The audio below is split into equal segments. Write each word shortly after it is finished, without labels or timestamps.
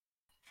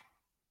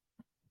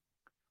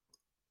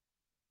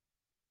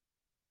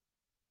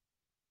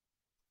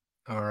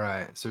All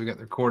right, so we got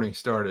the recording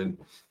started.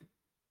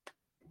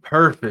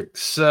 Perfect.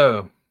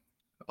 So,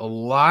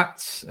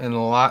 lots and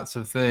lots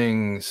of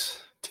things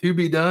to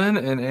be done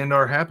and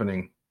are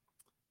happening.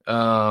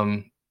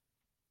 Um,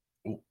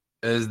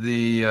 as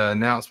the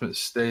announcement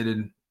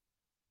stated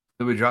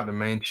that we dropped a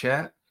main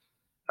chat,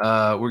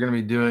 we're going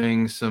to be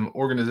doing some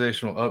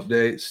organizational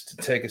updates to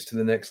take us to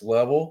the next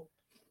level.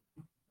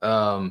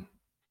 Um,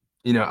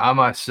 I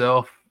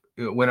myself,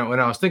 when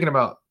I was thinking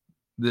about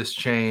this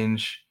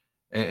change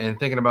and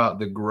thinking about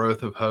the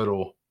growth of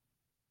Hodl,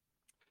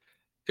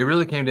 it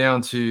really came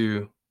down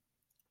to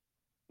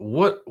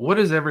what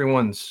is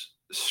everyone's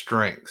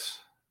strengths,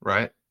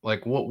 right?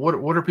 Like what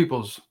are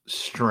people's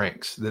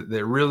strengths that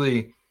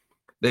really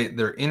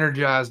they're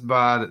energized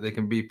by, that they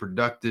can be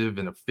productive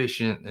and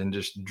efficient and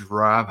just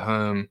drive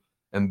home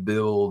and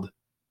build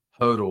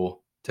Hodl,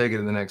 take it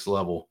to the next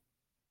level.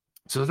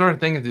 So I started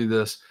thinking through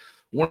this.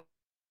 One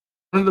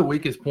of the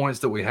weakest points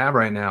that we have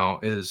right now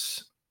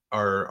is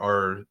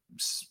our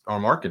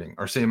marketing,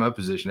 our CMO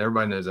position.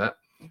 Everybody knows that.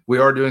 We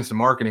are doing some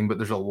marketing, but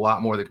there's a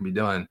lot more that can be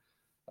done.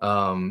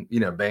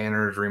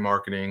 Banners,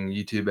 remarketing,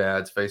 YouTube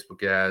ads,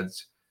 Facebook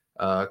ads,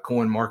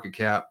 coin market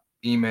cap,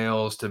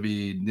 emails to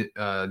be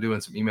doing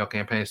some email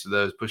campaigns to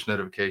those, push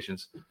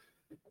notifications.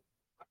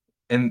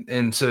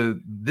 And so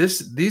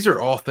these are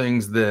all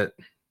things that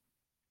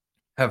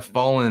have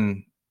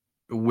fallen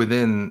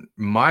within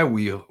my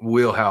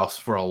wheelhouse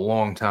for a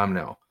long time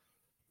now.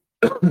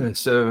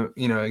 So,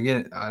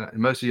 again,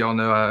 most of y'all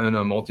know I own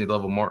a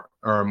multi-million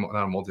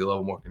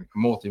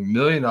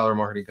dollar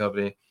marketing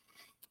company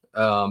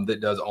that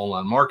does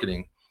online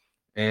marketing.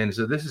 And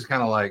so this is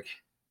kind of like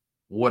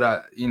what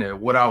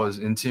I was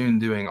in tune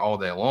doing all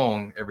day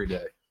long, every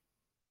day.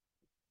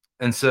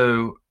 And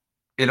so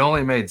it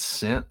only made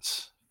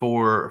sense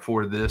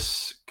for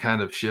this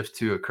kind of shift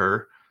to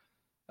occur,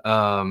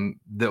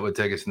 that would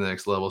take us to the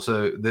next level.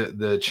 So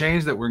the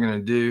change that we're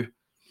going to do,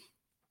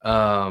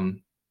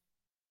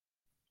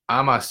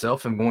 I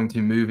myself am going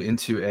to move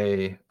into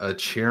a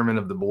chairman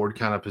of the board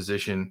kind of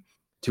position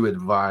to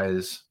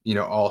advise,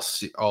 all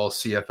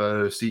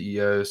CFO,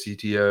 CEO,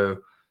 CTO,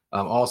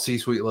 all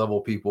C-suite level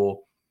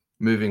people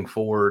moving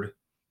forward.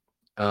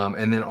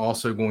 And then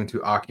also going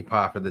to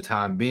occupy for the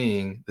time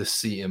being the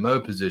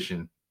CMO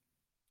position,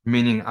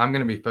 meaning I'm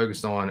going to be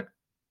focused on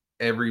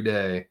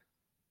everyday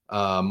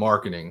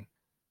marketing.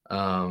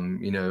 All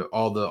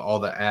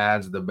the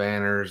ads, the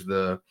banners,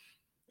 the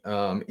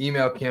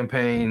email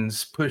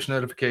campaigns, push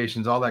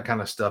notifications, all that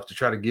kind of stuff to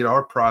try to get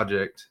our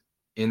project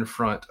in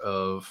front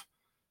of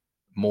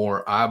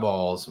more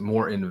eyeballs,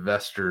 more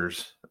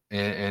investors,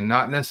 and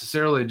not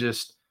necessarily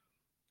just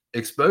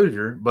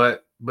exposure,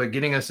 but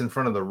getting us in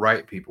front of the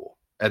right people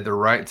at the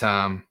right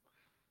time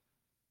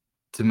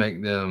to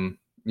make them,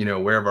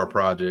 aware of our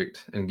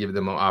project and give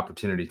them an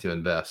opportunity to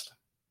invest.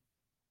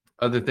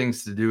 Other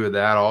things to do with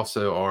that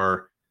also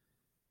are,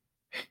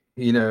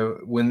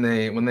 when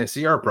they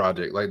see our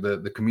project, like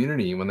the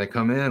community, when they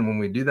come in, when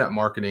we do that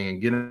marketing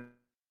and get them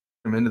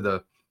into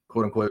the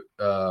quote unquote,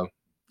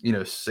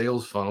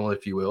 sales funnel,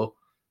 if you will,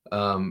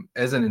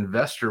 as an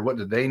investor, what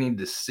do they need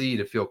to see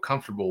to feel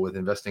comfortable with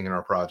investing in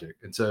our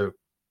project? And so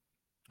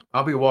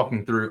I'll be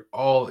walking through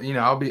I'll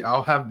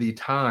have the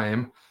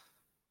time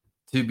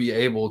to be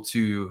able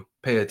to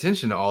pay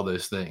attention to all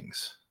those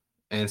things.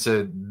 And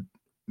so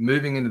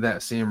moving into that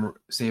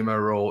CMO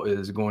role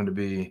is going to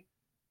be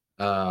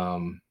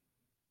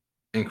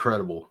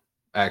incredible,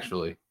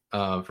 actually.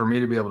 For me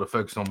to be able to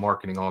focus on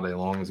marketing all day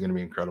long is going to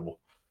be incredible.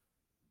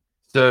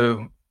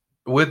 So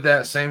with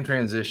that same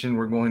transition,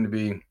 we're going to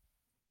be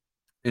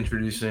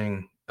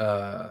introducing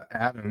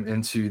Adam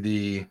into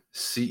the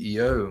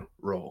CEO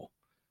role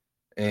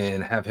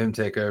and have him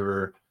take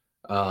over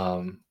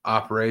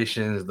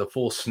operations, the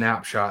full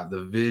snapshot,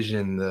 the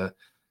vision, the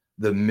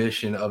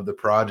mission of the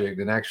project,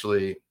 and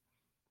actually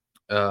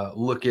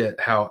look at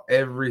how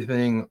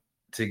everything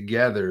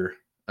together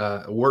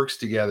works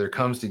together,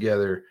 comes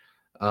together,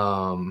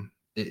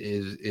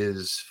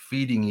 is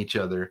feeding each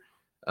other.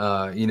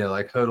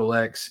 Like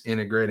HODLX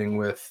integrating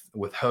with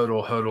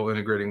HODL, HODL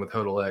integrating with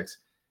HODLX,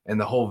 and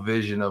the whole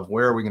vision of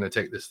where are we going to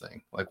take this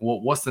thing? Like,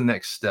 what's the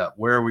next step?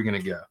 Where are we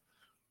going to go?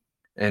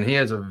 And he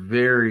has a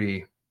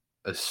very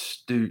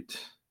astute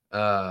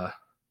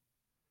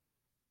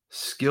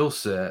skill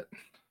set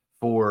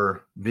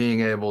for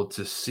being able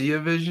to see a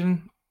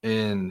vision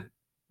and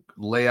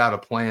lay out a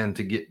plan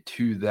to get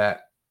to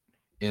that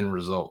end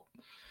result.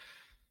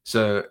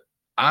 So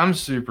I'm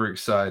super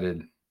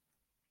excited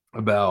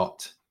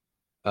about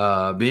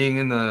being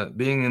in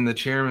the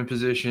chairman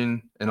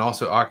position and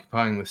also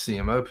occupying the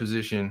CMO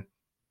position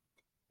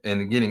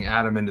and getting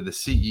Adam into the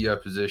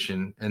CEO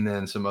position, and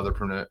then some other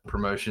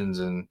promotions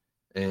and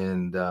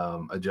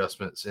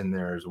adjustments in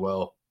there as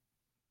well.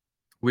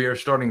 We are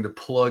starting to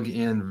plug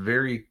in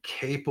very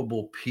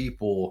capable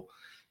people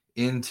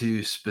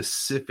into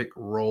specific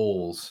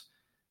roles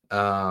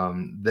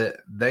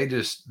that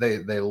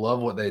they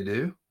love what they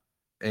do.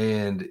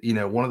 And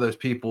one of those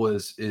people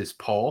is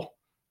Paul,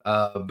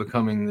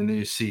 becoming the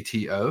new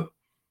CTO.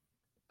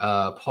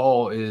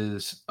 Paul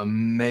is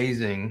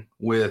amazing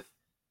with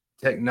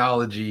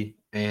technology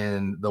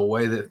and the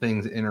way that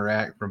things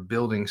interact, from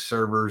building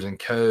servers and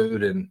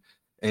code, and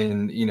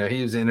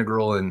he is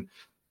integral in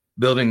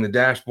building the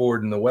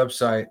dashboard and the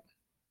website,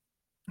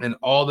 and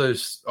all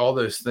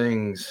those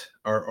things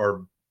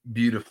are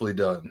beautifully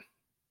done.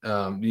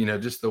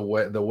 Just the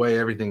way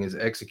everything is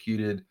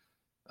executed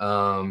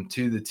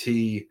to the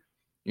T.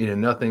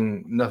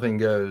 Nothing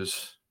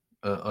goes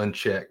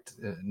unchecked.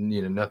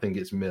 Nothing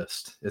gets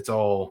missed.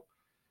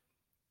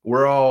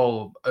 We're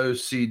all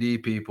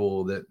OCD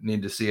people that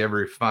need to see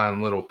every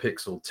fine little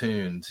pixel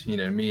tuned.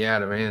 Me,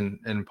 Adam,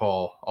 and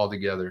Paul all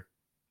together.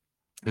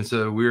 And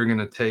so we're going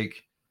to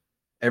take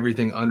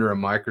everything under a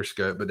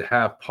microscope, but to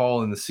have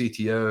Paul in the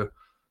CTO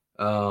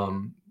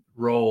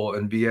role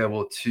and be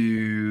able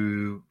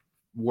to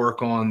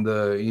work on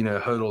the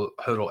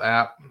HODL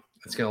app,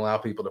 it's going to allow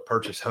people to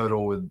purchase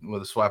HODL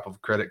with a swipe of a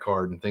credit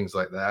card and things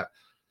like that.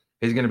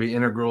 He's going to be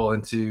integral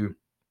into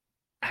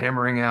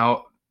hammering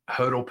out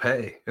HODL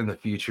Pay in the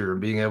future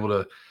and being able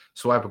to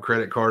swipe a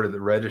credit card at the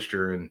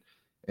register, and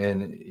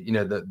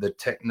the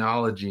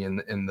technology and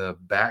the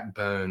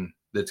backbone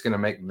that's going to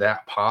make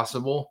that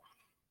possible.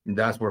 And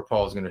that's where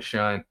Paul's going to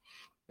shine.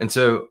 And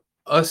so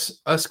us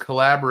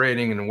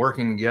collaborating and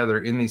working together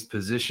in these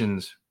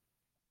positions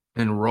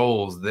and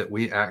roles that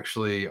we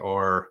actually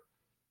are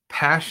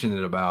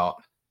passionate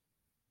about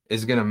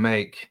is going to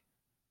make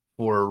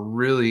for a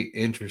really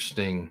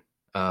interesting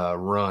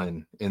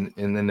run in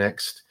the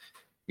next,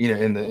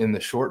 in the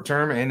short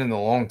term and in the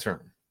long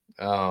term.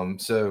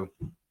 So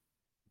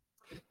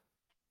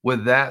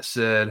with that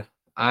said,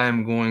 I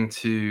am going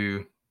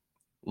to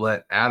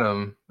let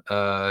Adam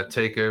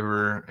take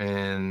over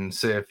and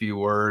say a few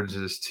words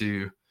as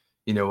to,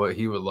 what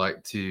he would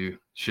like to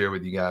share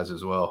with you guys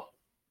as well.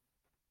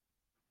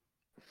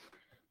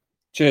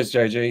 Cheers,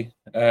 JG.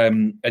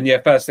 And yeah,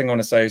 first thing I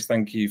want to say is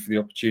thank you for the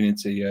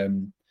opportunity.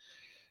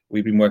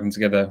 We've been working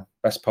together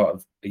best part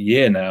of a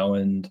year now,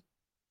 and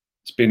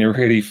it's been a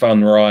really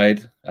fun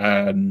ride.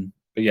 But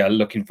yeah,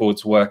 looking forward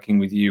to working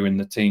with you and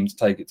the team to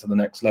take it to the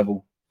next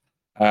level.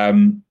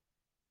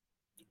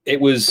 It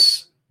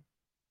was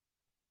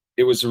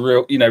a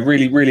real,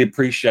 really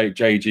appreciate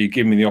JG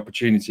giving me the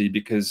opportunity,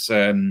 because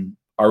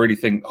I really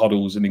think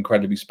HODL is an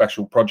incredibly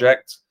special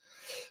project.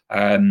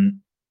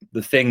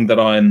 The thing that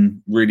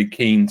I'm really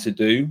keen to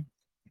do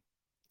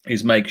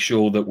is make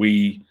sure that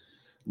we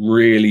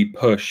really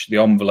push the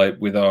envelope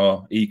with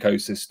our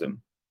ecosystem.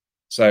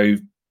 So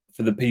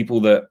for the people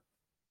that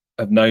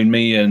have known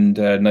me and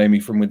know me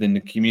from within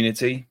the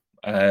community,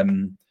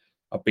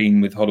 I've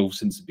been with HODL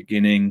since the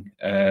beginning.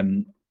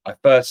 I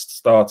first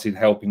started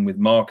helping with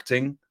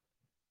marketing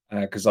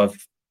because I've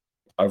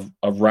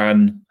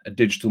ran a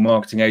digital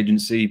marketing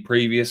agency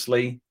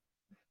previously.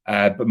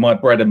 But my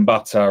bread and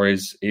butter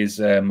is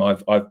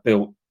I've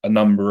built a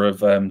number of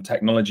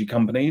technology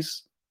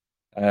companies.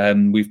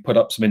 We've put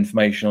up some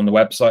information on the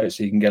website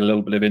so you can get a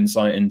little bit of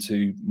insight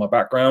into my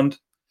background.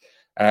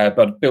 But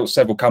I've built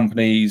several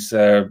companies,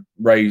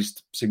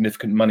 raised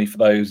significant money for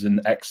those,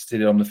 and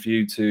exited on a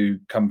few to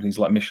companies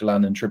like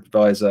Michelin and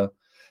TripAdvisor.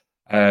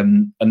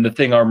 And the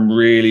thing I'm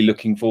really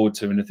looking forward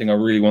to, and the thing I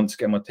really want to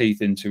get my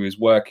teeth into, is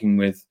working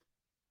with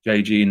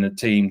JG and the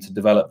team to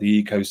develop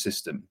the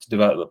ecosystem, to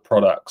develop the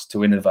products,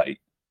 to innovate.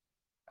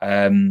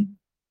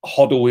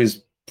 HODL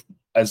is,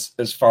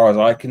 as far as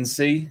I can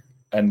see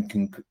and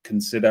can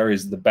consider,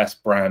 is the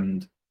best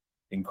brand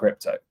in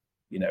crypto.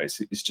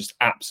 It's just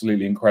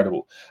absolutely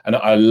incredible. And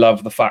I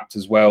love the fact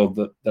as well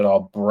that our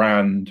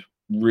brand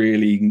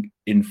really,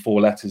 in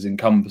 4 letters,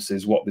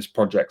 encompasses what this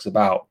project's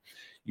about.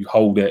 You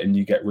hold it and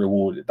you get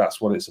rewarded.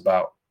 That's what it's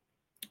about.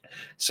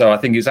 So I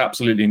think it's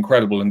absolutely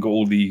incredible and got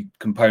all the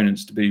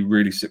components to be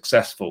really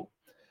successful.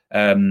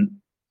 And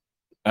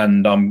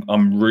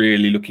I'm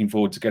really looking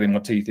forward to getting my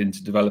teeth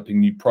into developing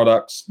new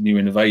products, new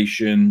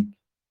innovation,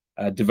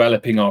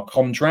 developing our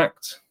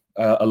contract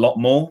a lot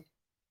more,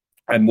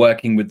 and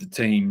working with the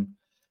team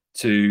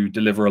to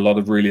deliver a lot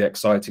of really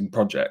exciting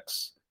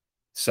projects.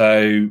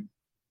 So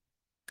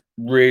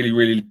really,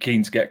 really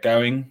keen to get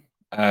going.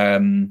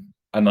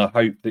 And I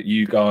hope that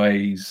you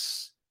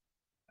guys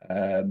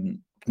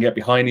can get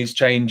behind these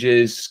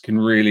changes, can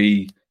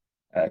really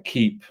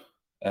keep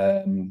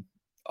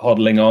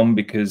hodling on,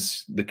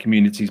 because the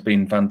community's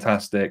been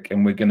fantastic,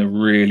 and we're going to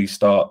really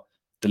start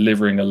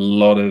delivering a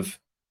lot of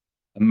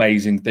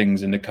amazing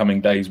things in the coming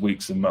days,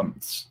 weeks and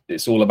months.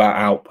 It's all about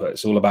output.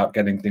 It's all about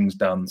getting things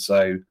done.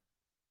 So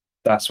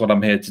that's what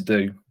I'm here to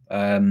do,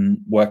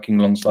 working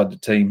alongside the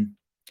team.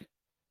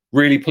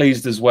 Really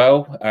pleased as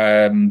well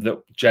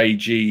that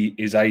JG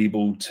is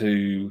able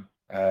to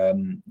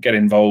get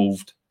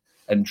involved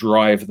and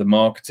drive the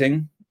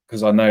marketing,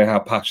 because I know how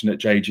passionate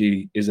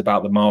JG is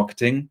about the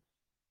marketing.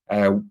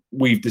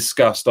 We've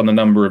discussed on a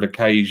number of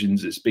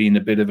occasions it's been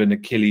a bit of an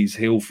Achilles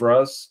heel for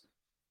us.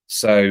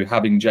 So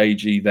having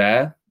JG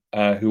there,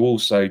 who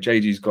also,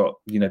 JG's got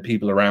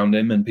people around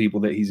him and people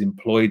that he's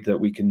employed that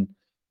we can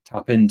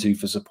tap into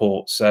for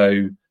support.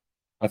 So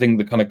I think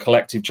the kind of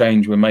collective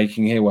change we're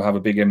making here will have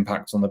a big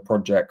impact on the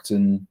project,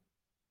 and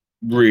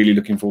really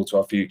looking forward to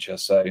our future.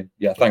 So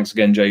yeah, thanks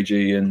again,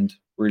 JG, and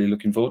really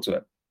looking forward to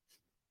it.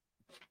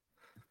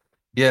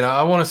 Yeah,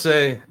 I want to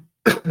say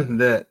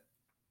that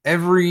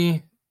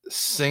every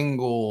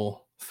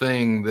single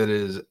thing that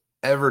is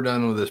ever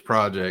done with this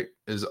project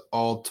is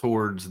all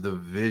towards the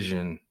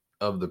vision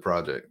of the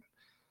project.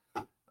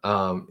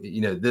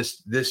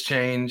 This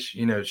change,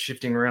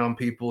 shifting around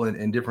people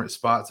in different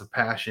spots of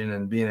passion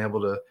and being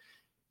able to,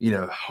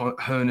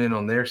 hone in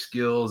on their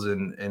skills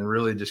and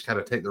really just kind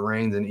of take the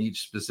reins in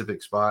each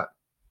specific spot.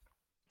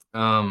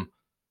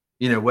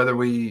 Whether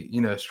we,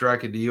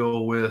 strike a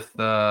deal with,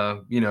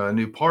 a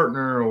new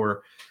partner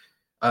or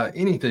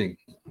anything.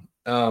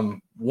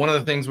 One of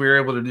the things we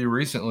were able to do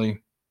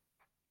recently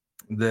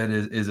that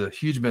is a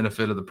huge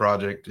benefit of the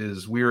project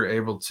is we were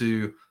able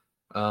to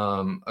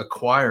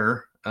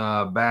acquire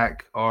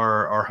back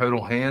our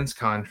Hodl Hands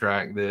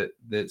contract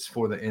that's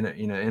for the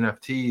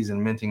NFTs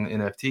and minting the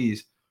NFTs,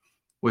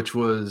 which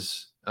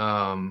was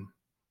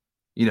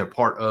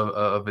part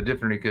of a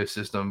different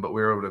ecosystem, but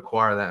we were able to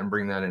acquire that and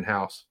bring that in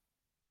house.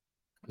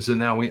 So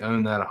now we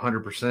own that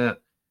 100%,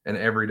 and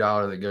every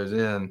dollar that goes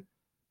in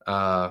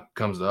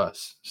comes to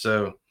us.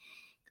 So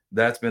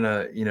that's been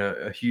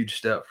a huge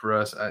step for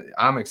us.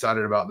 I'm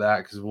excited about that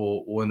because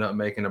we'll end up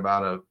making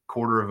about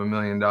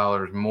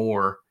 $250,000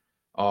 more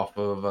off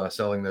of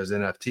selling those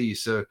NFTs.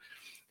 So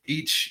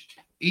each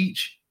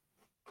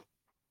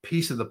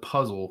piece of the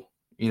puzzle,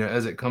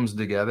 as it comes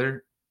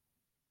together,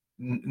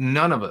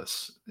 none of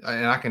us,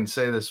 and I can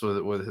say this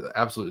with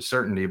absolute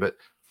certainty, but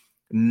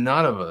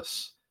none of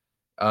us,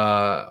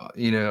 on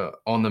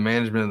the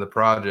management of the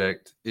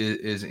project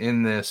is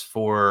in this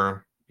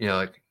for,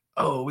 like,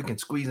 oh, we can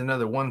squeeze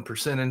another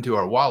 1% into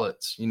our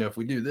wallets, if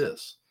we do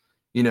this.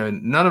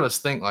 None of us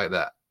think like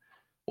that.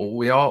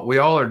 Well, we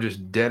all are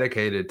just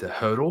dedicated to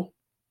Hodl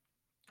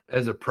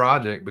as a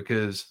project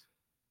because,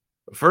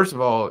 first of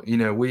all,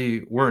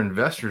 we're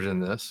investors in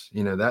this.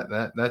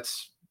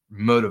 That's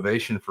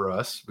motivation for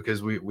us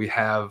because we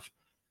have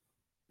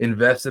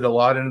invested a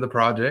lot into the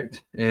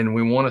project and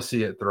we want to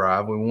see it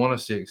thrive. We want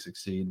to see it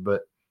succeed.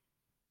 But,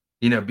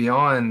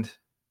 beyond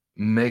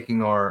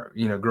making our,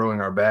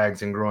 growing our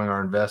bags and growing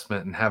our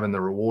investment and having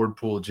the reward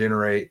pool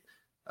generate,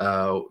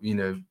 what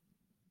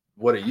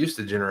it used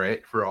to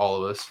generate for all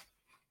of us,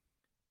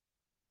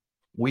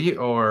 we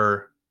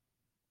are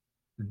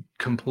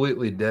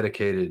completely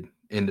dedicated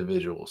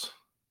individuals.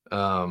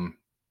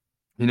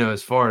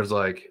 As far as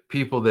like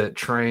people that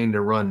train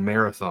to run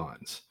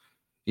marathons,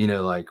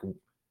 like,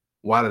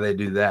 why do they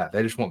do that?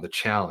 They just want the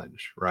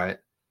challenge, right?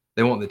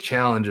 They want the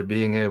challenge of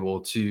being able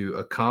to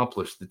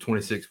accomplish the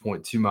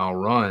 26.2 mile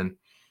run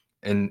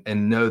and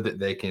know that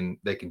they can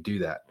do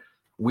that.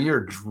 We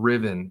are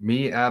driven,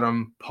 me,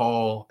 Adam,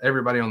 Paul,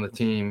 everybody on the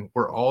team,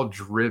 we're all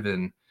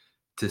driven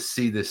to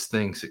see this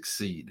thing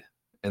succeed.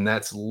 And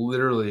that's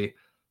literally,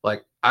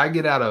 like, I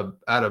get out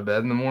of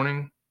bed in the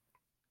morning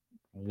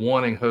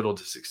wanting Hodl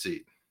to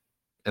succeed.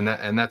 And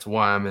that's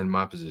why I'm in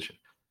my position.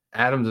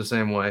 Adam's the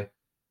same way.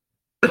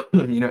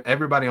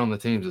 Everybody on the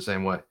team's the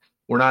same way.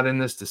 We're not in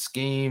this to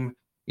scheme,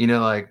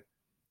 and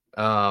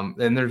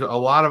there's a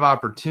lot of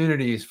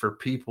opportunities for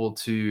people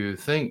to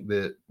think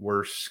that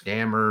we're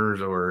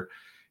scammers or,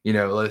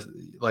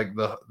 like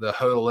the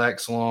Hodl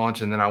X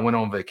launch. And then I went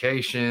on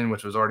vacation,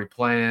 which was already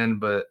planned,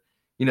 but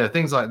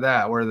things like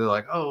that, where they're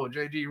like, oh,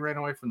 JG ran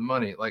away from the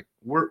money. Like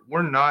we're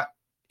not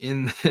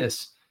in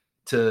this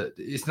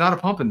it's not a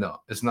pump and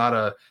dump. It's not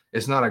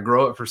a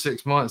grow it for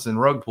 6 months and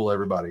rug pull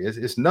everybody.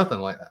 It's nothing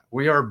like that.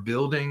 We are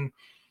building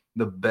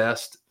the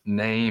best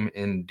name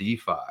in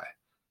DeFi.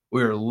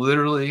 We are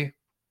literally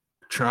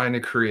trying to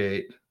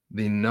create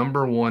the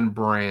number one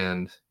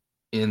brand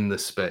in the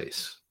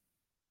space.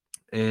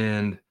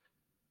 And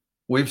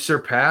we've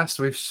survived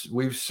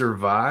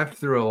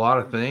through a lot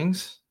of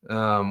things.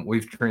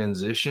 We've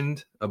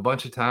transitioned a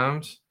bunch of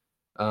times.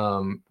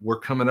 We're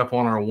coming up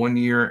on our 1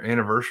 year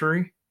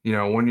anniversary,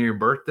 1 year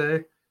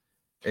birthday,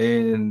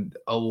 and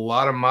a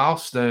lot of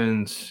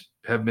milestones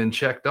have been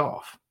checked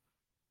off.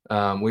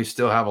 We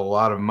still have a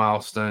lot of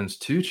milestones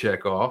to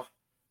check off.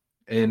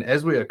 And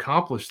as we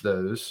accomplish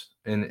those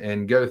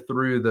and go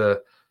through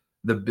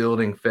the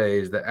building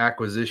phase, the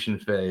acquisition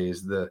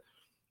phase, the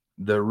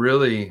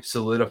really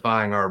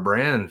solidifying our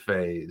brand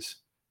phase,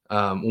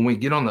 when we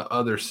get on the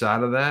other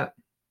side of that,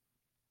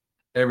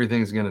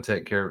 everything's going to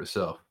take care of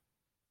itself.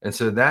 And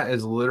so that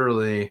is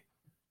literally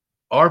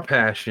our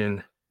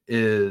passion,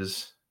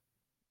 is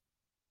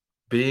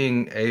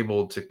being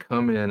able to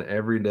come in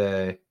every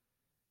day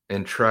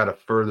and try to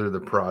further the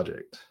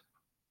project.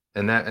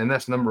 And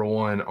that's number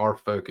one, our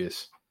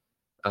focus.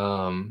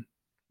 The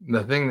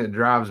thing that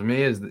drives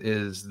me is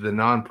the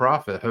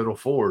nonprofit Hodl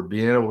Forward,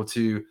 being able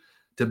to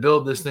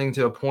build this thing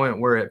to a point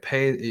where it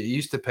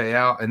used to pay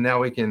out. And now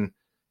we can,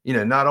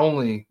 not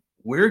only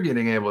we're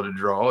getting able to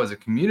draw as a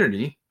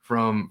community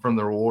from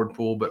the reward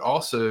pool, but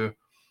also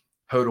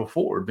Hodl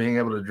Forward being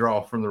able to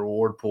draw from the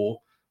reward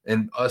pool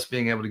and us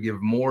being able to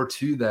give more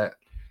to that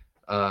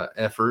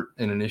effort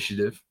and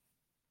initiative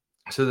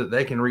so that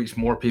they can reach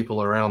more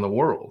people around the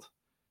world.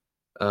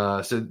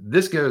 So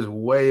this goes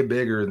way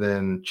bigger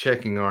than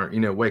checking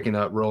waking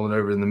up, rolling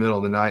over in the middle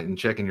of the night and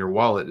checking your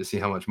wallet to see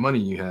how much money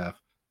you have.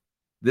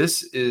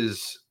 This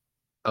is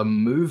a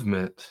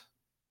movement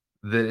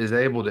that is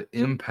able to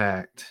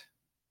impact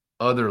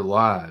other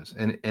lives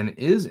and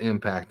is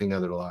impacting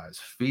other lives,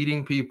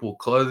 feeding people,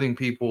 clothing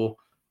people,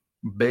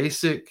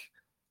 basic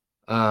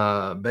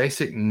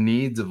basic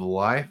needs of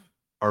life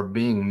are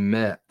being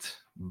met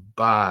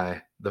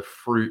by the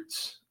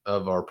fruits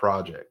of our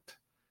project.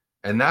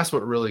 And that's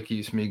what really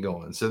keeps me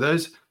going. So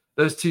those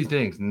two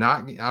things,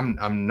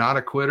 I'm not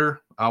a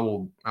quitter. I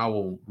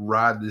will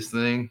ride this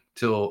thing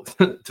till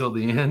till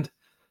the end.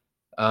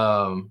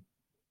 Um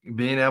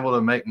Being able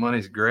to make money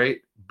is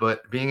great,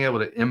 but being able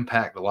to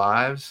impact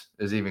lives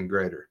is even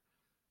greater.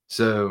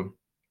 So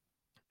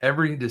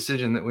every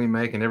decision that we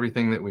make and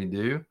everything that we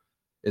do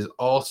is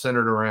all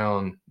centered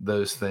around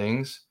those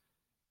things.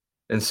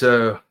 And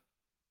so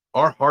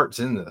our heart's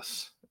in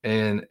this.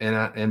 And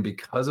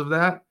because of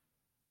that,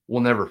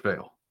 we'll never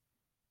fail.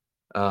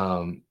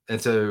 And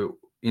so,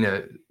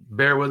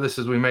 bear with us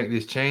as we make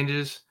these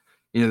changes.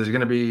 There's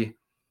going to be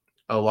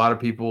a lot of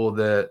people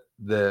that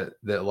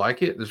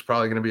like it. There's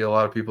probably going to be a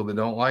lot of people that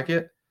don't like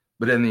it.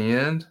 But in the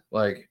end,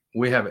 like,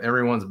 we have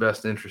everyone's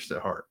best interest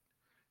at heart.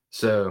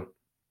 So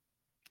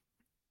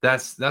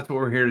that's what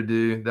we're here to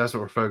do. That's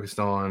what we're focused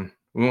on.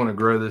 We want to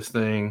grow this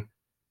thing.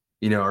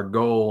 Our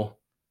goal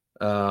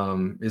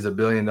is $1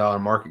 billion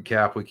market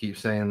cap. We keep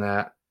saying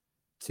that.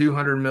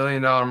 $200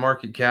 million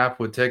market cap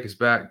would take us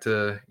back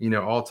to,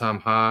 all-time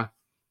high.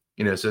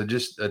 So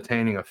just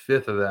attaining a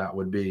fifth of that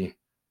would be,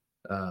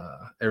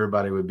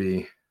 everybody would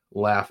be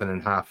laughing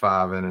and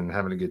high-fiving and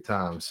having a good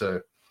time.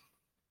 So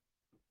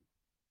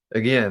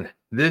again,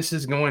 this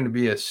is going to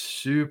be a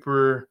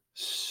super,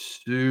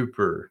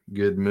 super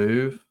good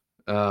move,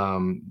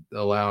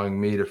 allowing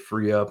me to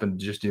free up and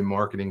just do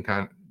marketing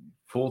kind of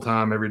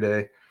full-time every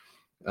day.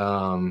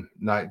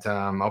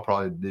 Nighttime, I'll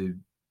probably do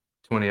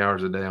 20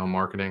 hours a day on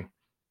marketing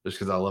just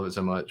because I love it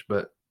so much.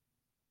 But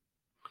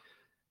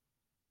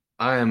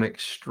I am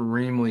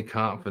extremely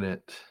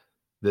confident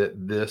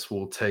that this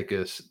will take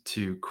us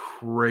to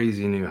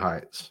crazy new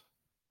heights.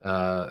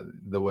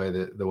 The way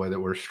that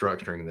we're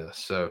structuring this.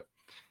 So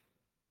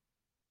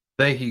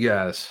thank you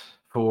guys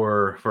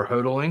for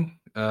hodling,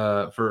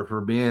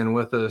 for being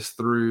with us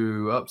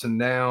through ups and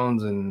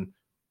downs and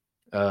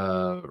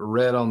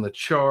red on the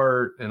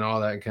chart and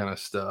all that kind of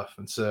stuff.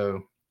 And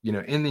so,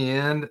 in the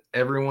end,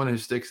 everyone who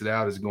sticks it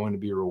out is going to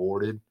be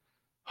rewarded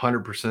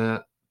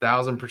 100%,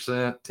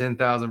 1,000%,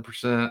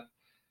 10,000%,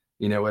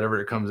 whatever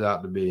it comes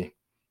out to be.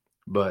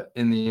 But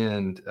in the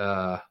end,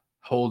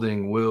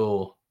 holding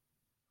will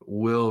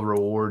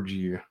reward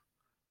you.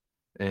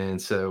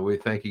 And so we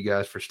thank you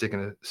guys for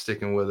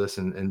sticking with us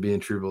and being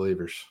true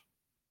believers.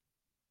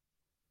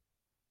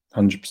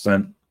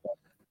 100%.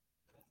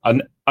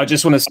 And I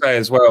just want to say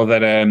as well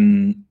that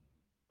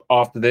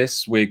after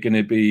this, we're going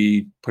to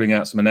be putting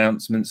out some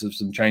announcements of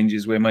some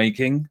changes we're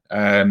making.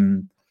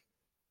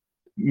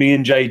 Me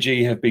and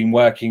JG have been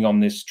working on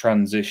this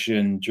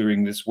transition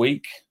during this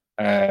week,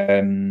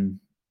 and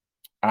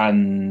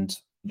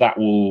that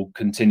will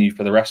continue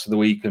for the rest of the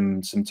week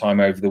and some time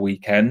over the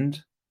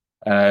weekend.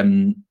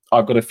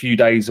 I've got a few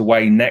days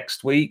away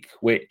next week,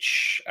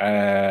 which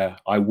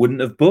I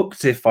wouldn't have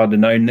booked if I'd have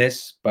known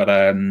this, but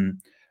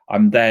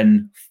I'm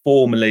then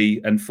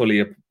formally and fully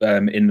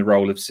in the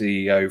role of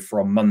CEO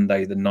from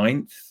Monday the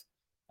 9th.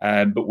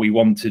 But we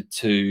wanted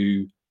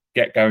to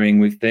get going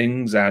with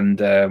things, and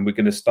we're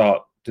going to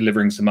start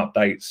delivering some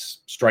updates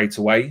straight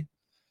away.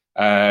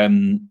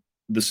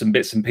 There's some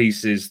bits and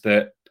pieces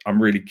that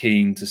I'm really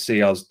keen to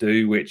see us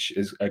do, which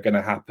are going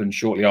to happen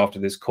shortly after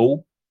this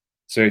call.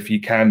 So if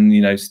you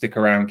can, stick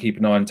around, keep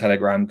an eye on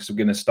Telegram, because we're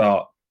going to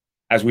start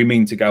as we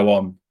mean to go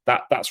on.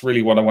 That's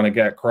really what I want to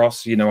get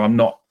across. I'm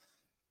not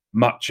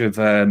much of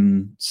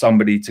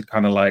somebody to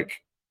kind of like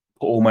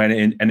put all my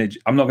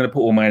energy. I'm not going to put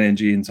all my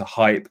energy into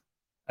hype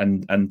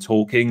and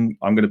talking.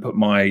 I'm going to put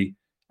my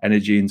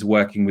energy into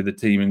working with the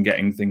team and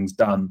getting things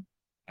done.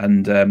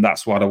 And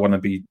that's what I want to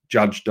be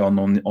judged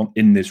on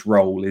in this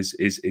role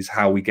is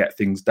how we get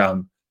things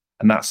done,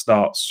 and that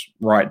starts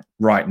right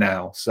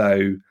now.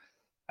 So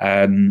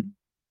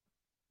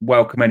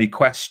welcome any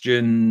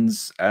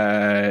questions.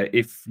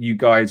 If you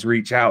guys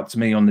reach out to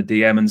me on the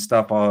DM and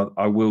stuff,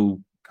 I will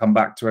come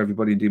back to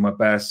everybody and do my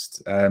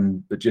best.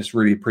 But just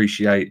really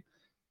appreciate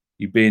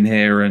you being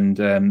here and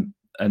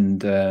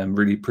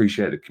really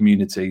appreciate the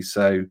community.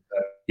 So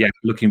yeah,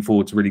 looking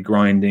forward to really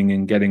grinding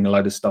and getting a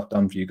load of stuff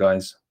done for you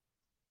guys.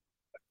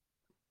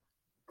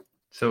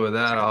 So with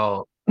that,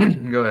 I'll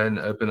go ahead and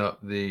open up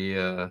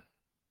the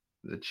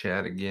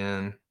chat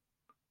again.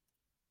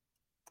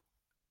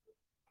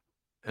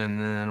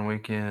 And then we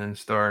can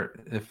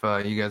start, if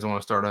you guys want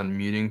to start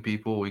unmuting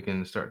people, we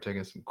can start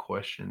taking some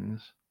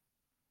questions.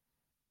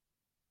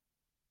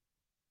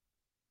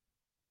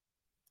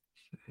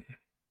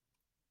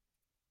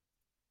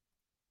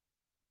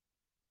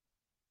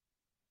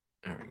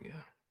 There we go.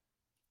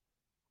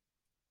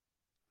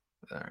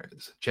 All right,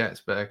 so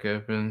chat's back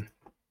open.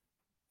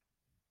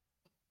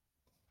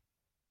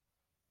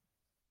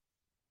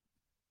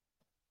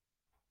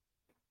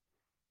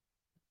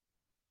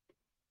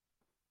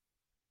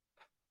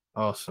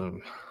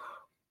 Awesome.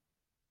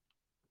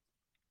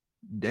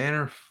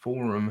 Danner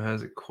Forum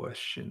has a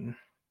question.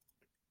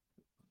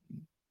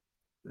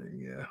 There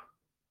you go.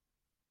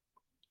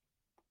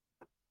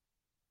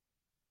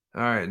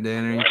 All right,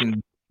 Danner, you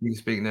can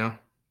speak now.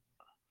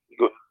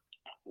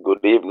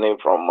 Good evening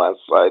from my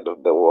side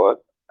of the world.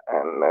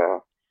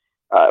 And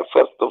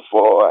first of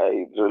all,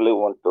 I really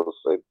want to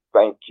say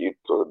thank you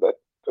to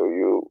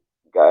you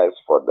guys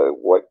for the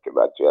work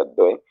that you are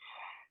doing.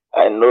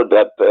 I know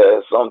that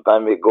some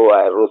time ago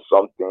I wrote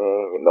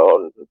something,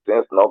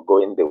 things not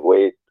going the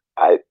way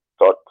I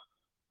thought.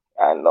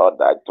 I know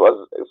that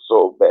was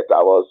so bad.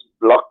 I was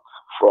blocked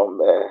from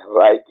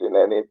writing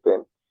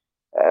anything.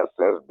 And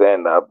since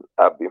then,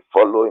 I've been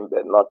following,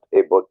 but not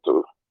able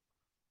to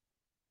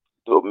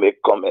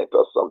make comment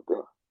or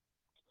something.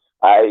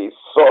 I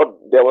saw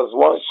there was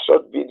one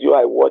short video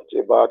I watched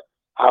about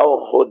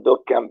how Hodo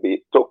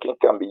token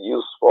can be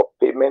used for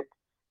payment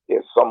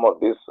in some of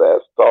these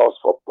stores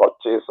for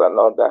purchase and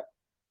all that.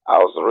 I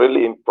was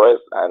really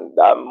impressed, and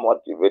that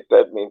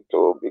motivated me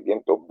to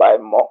begin to buy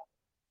more,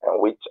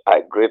 and which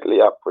I greatly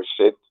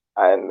appreciate.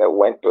 And I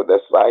went to the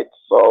site,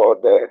 saw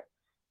the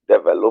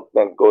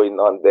development going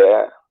on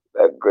there,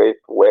 the great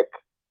work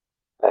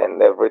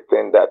and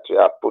everything that you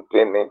are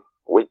putting in,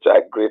 which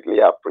I greatly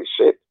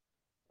appreciate.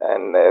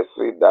 And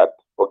see that,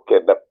 okay,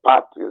 the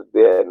path is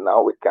there.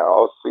 Now we can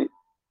all see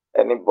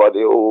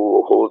anybody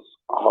who holds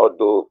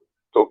Hodl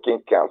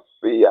token can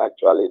see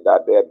actually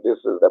that this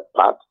is the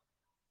path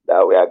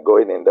that we are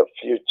going in the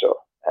future.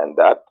 And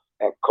that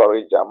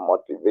encourage and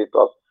motivate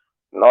us,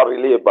 not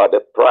really about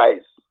the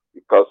price,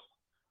 because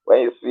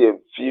when you see a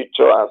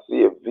future and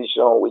see a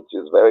vision which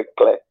is very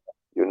clear,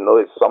 you know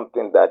it's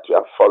something that you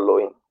are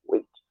following,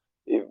 which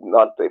if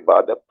not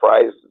about the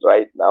price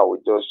right now, we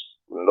just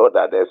know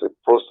that there's a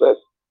process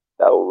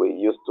that we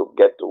use to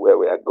get to where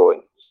we are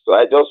going. So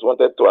I just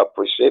wanted to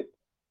appreciate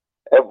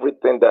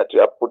everything that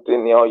you are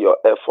putting in, all your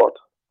effort.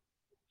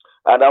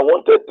 And I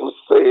wanted to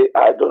say,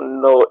 I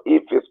don't know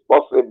if it's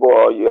possible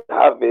or you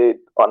have it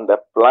on the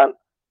plan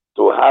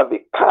to have a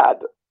card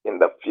in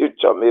the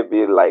future,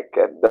 maybe like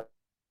a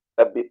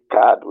debit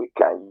card we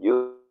can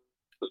use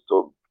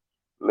to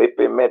make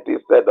payment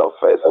instead of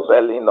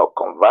selling or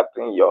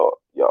converting your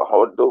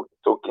Hodl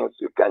tokens.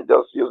 You can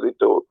just use it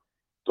to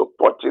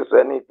purchase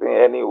anything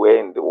anywhere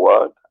in the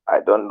world. I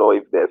don't know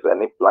if there's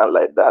any plan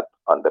like that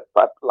on the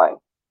pipeline,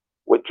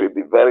 which will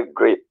be very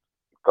great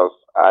because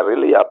I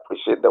really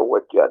appreciate the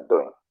work you are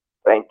doing.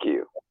 Thank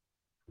you.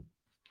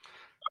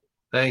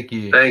 Thank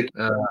you. I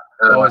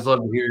always love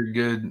to hear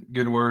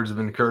good words of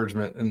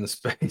encouragement in the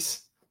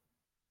space.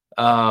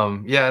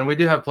 Yeah, and we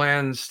do have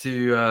plans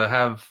to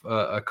have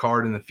a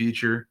card in the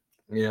future.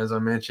 As I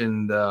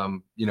mentioned,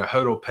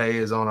 Hodl Pay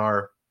is on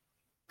our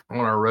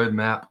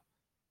roadmap.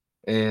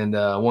 And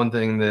one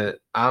thing that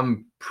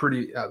I'm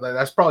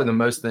that's probably the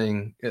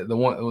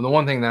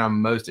one thing that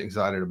I'm most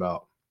excited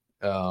about,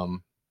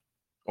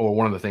 or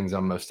one of the things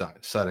I'm most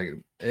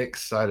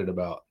excited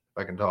about,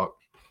 if I can talk.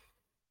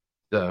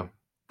 So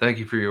thank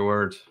you for your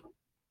words.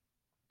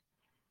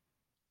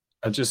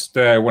 I just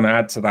want to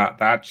add to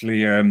that.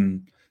 Actually,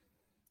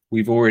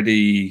 we've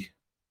already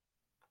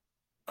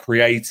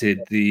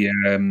created the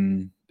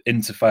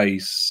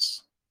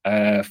interface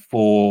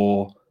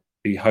for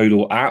the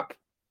Hodl app,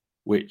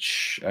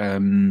 which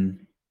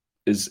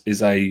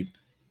is a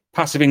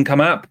passive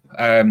income app.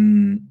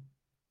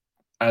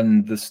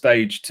 And the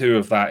stage 2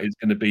 of that is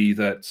going to be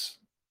that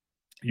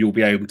you'll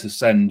be able to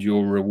send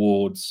your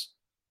rewards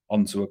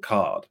onto a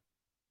card.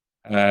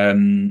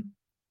 The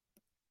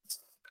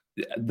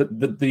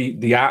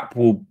app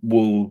will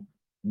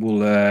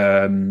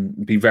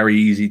be very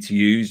easy to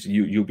use.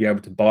 You'll be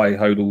able to buy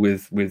Hodl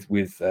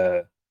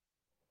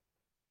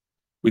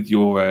with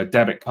your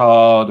debit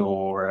card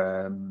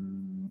or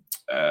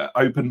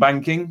open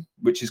banking,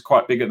 which is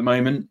quite big at the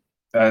moment.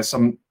 I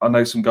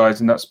know some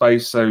guys in that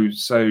space, so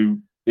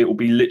it will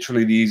be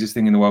literally the easiest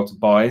thing in the world to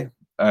buy,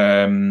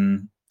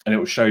 and it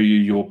will show you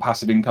your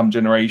passive income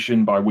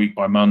generation by week,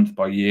 by month,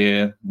 by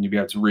year, and you'll be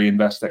able to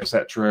reinvest,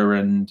 etc.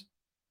 And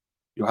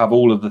you'll have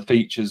all of the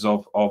features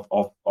of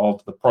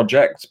the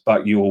project,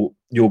 but you'll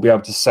be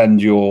able to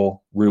send your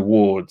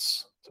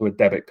rewards to a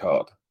debit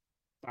card.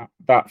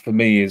 That for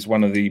me is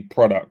one of the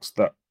products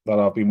that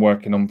I've been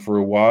working on for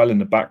a while in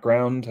the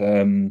background.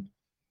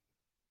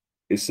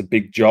 It's a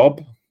big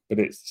job, but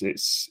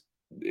it's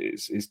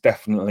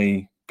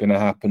definitely going to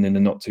happen in the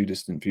not too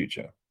distant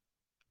future.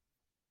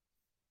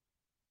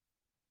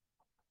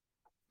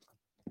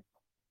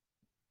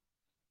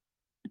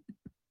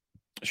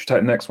 Should we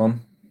take the next one?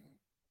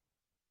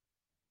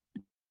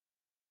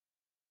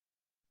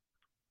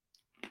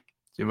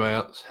 Does anybody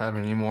else have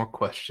any more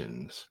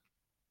questions?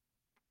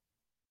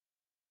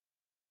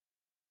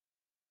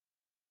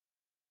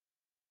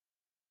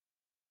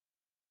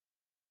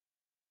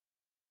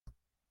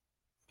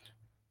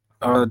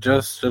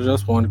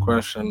 Just one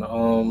question.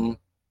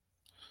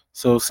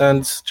 So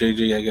since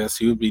JJ, I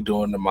guess you'd be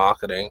doing the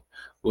marketing,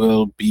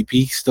 will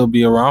BP still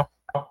be around?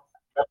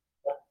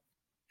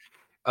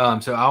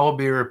 So I will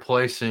be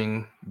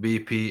replacing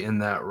BP in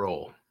that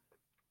role.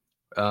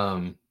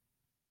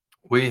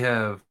 We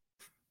have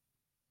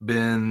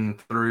been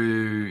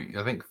through,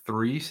 I think,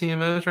 3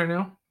 CMOs right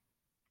now,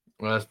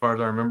 as far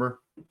as I remember.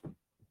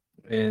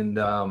 And,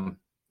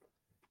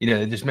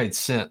 it just made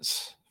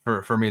sense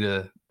for me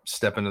to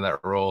step into that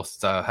role.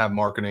 So I have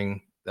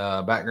marketing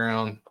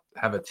background,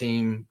 have a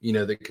team,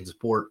 that can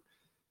support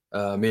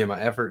me and my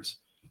efforts.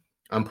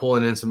 I'm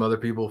pulling in some other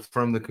people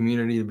from the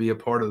community to be a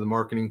part of the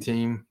marketing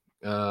team.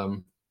 At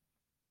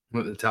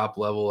the top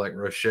level, like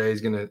Roche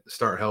is going to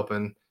start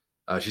helping.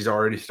 She's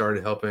already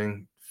started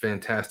helping.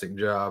 Fantastic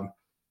job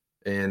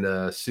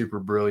and super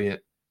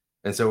brilliant.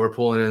 And so we're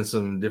pulling in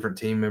some different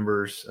team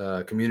members,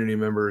 community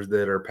members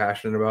that are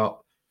passionate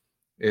about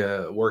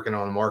working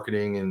on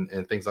marketing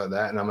and things like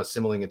that. And I'm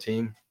assembling a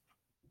team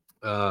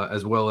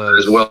as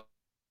well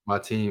my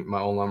team, my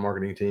online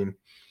marketing team.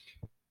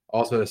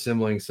 Also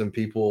assembling some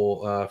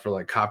people for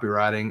like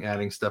copywriting,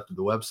 adding stuff to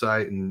the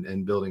website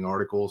and building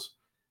articles,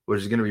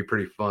 which is going to be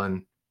pretty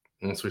fun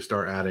once we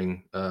start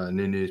adding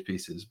new news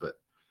pieces. But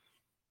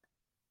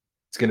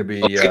it's going to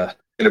be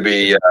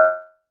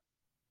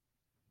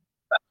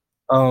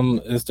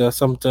Is there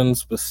something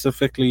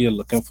specifically you're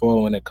looking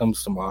for when it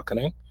comes to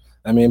marketing?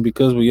 I mean,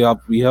 because we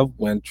have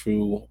went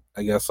through,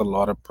 I guess, a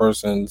lot of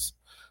persons,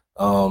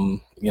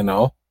 Clint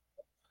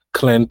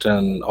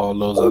and all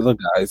those other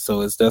guys. So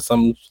is there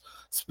some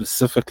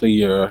specifically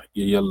you're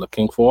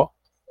looking for?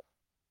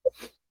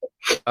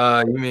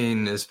 You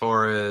mean as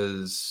far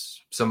as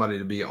somebody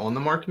to be on the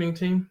marketing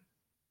team?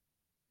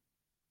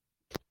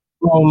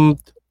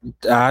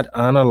 That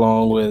and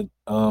along with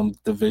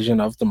the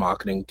vision of the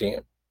marketing team,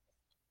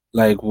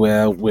 like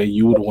where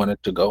you would want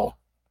it to go.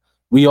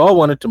 We all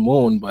want it to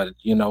moon, but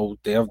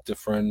they have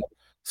different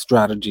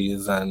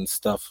strategies and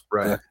stuff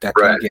that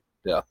can get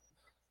there.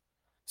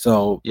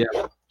 So yeah.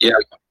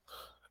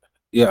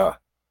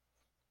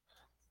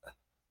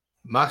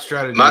 My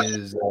strategy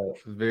is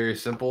very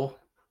simple,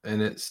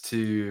 and it's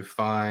to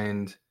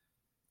find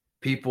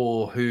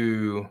people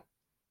who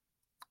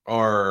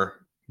are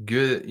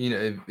good,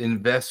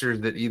 investors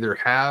that either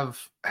have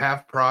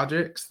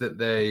projects that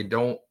they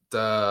don't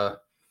want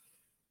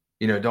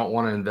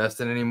to invest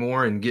in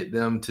anymore, and get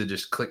them to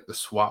just click the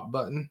swap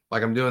button.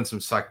 Like I'm doing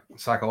some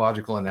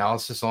psychological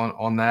analysis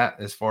on that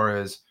as far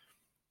as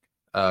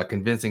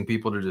convincing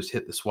people to just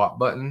hit the swap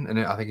button. And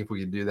I think if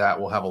we could do that,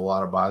 we'll have a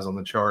lot of buys on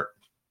the chart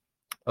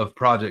of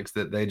projects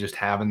that they just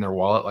have in their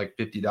wallet, like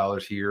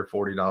 $50 here,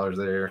 $40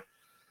 there,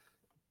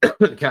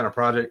 kind of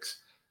projects.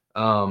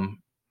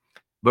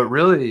 But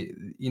really,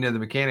 the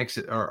mechanics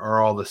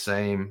are all the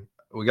same.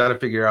 We got to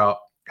figure out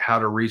how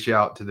to reach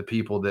out to the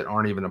people that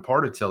aren't even a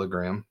part of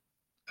Telegram,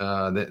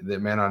 that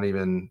may not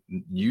even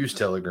use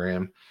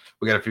Telegram.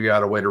 We got to figure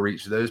out a way to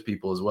reach those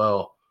people as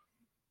well.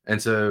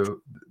 And so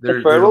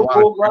there's a lot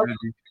of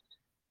strategy.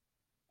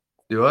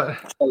 Do what?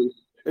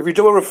 If you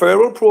do a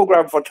referral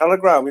program for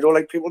Telegram,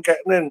 like people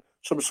getting in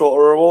some sort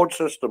of reward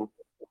system,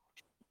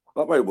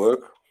 that might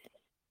work.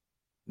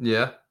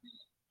 Yeah.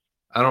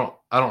 I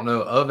don't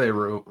know of a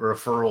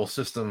referral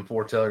system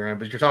for Telegram,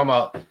 but you're talking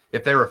about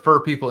if they refer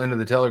people into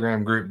the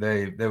Telegram group,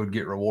 they would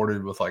get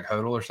rewarded with like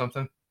HODL or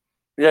something.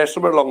 Yeah,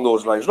 somewhere along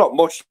those lines. Not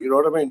much, you know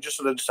what I mean?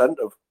 Just an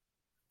incentive.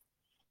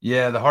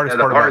 Yeah, the hardest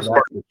part about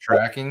that is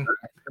tracking.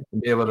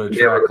 Be able to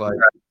track, like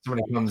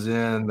somebody comes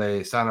in,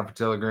 they sign up for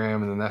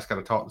Telegram, and then that's got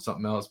to talk to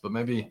something else. But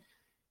maybe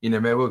we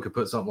could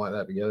put something like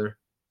that together.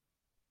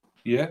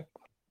 Yeah,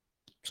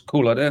 it's a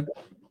cool idea.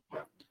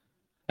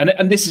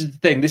 And this is the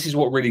thing. This is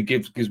what really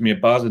gives me a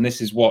buzz, and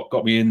this is what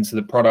got me into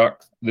the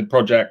project,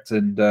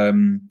 and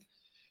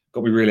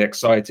got me really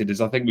excited.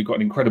 Is I think we've got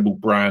an incredible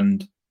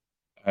brand.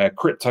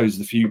 Crypto's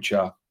the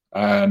future,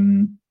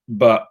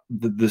 but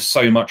there's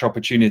so much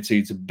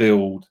opportunity to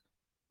build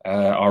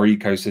our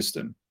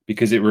ecosystem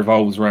because it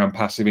revolves around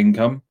passive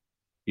income.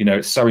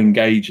 It's so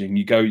engaging.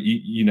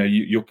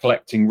 You're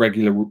collecting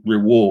regular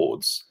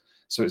rewards,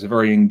 so it's a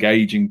very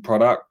engaging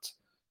product.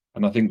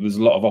 And I think there's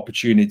a lot of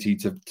opportunity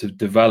to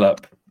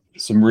develop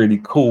some really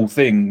cool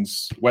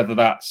things, whether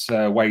that's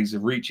ways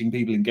of reaching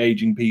people,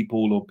 engaging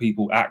people, or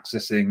people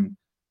accessing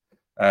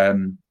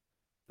the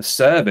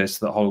service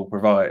that HODL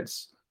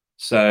provides.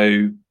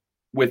 So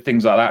with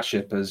things like that,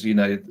 shippers, I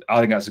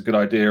think that's a good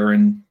idea,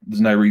 and there's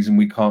no reason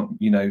we can't,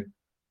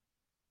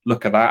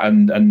 look at that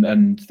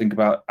and think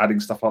about adding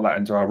stuff like that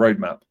into our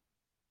roadmap.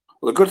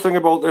 Well, the good thing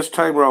about this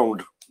time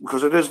round,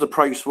 because it is the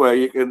price where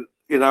you can,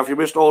 if you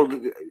missed all,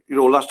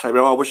 last time,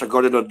 I wish I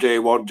got in on day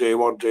one.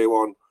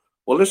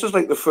 Well, this is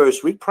like the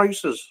first week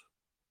prices.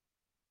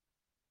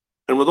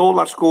 And with all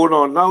that's going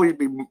on now, you'd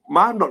be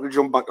mad not to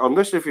jump back on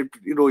this if you've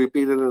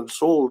been in and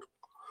sold.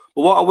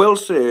 But what I will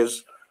say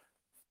is,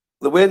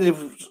 the way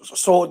they've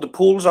sorted the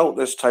pools out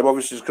this time,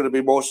 obviously, is going to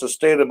be more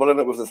sustainable, isn't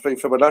it, with the 3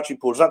 Fibonacci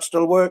pools? That's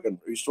still working? Have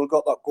you still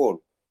got that going?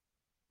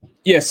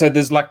 Yeah, so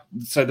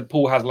the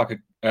pool has like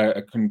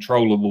a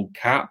controllable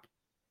cap.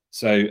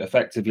 So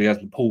effectively, as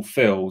the pool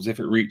fills, if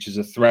it reaches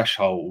a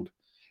threshold,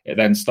 it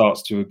then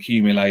starts to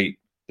accumulate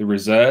the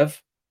reserve.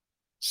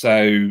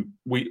 So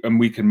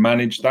we can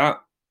manage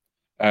that.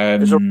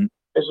 Is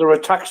there a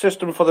tax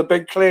system for the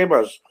big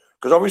claimers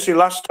Because obviously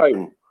last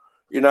time,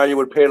 you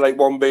would pay like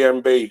one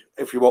BNB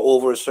if you were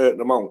over a certain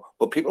amount,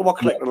 but people were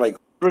collecting like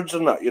hundreds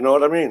and that. You know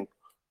what I mean?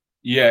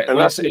 Yeah, and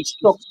that's it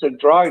sucks to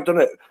dry,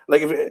 doesn't it?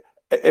 Like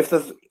if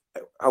the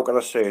how can I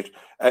say it?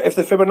 If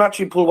the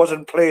Fibonacci pool was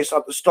in place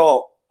at the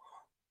start,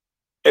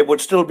 it would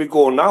still be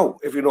going now.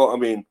 If you know what I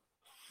mean?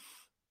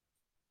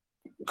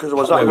 Because it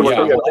was that much.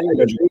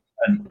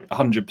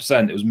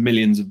 100%. It was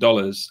millions of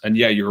dollars, and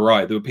yeah, you're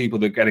right. There were people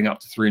that were getting up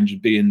to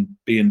 300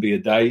 BNB a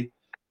day.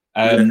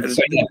 So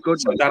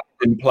that's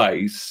in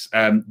place.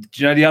 Do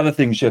you know the other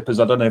thing, Shippers?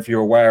 I don't know if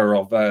you're aware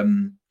of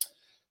the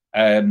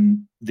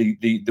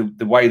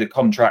way the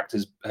contract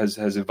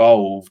has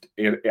evolved.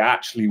 It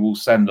actually will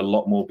send a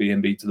lot more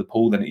BNB to the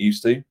pool than it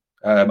used to,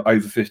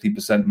 over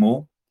 50%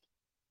 more.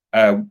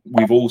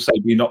 We've also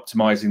been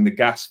optimizing the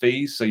gas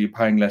fees, so you're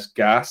paying less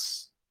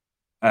gas.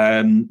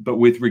 But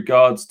with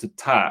regards to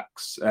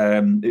tax,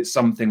 it's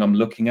something I'm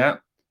looking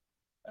at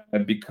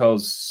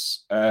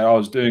because I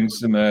was doing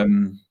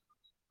some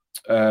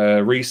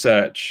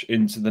research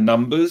into the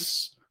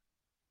numbers,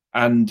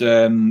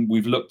 and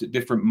we've looked at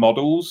different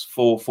models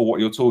for what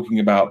you're talking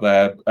about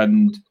there,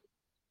 and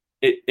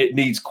it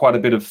needs quite a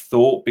bit of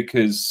thought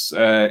because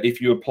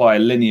if you apply a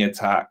linear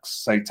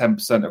tax, say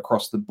 10%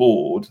 across the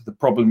board, the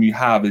problem you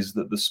have is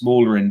that the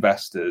smaller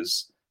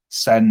investors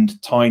send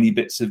tiny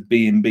bits of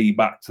BNB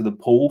back to the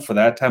pool for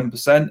their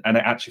 10%, and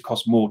it actually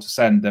costs more to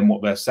send than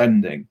what they're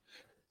sending.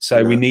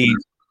 So we need.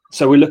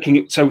 So we're looking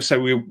at.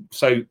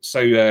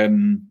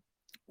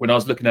 When I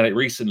was looking at it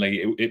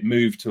recently, it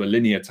moved to a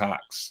linear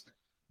tax,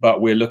 but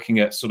we're looking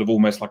at sort of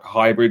almost like a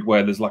hybrid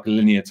where there's like a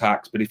linear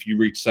tax, but if you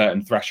reach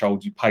certain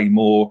thresholds, you pay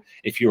more.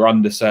 If you're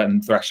under certain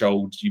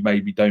thresholds, you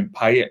maybe don't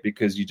pay it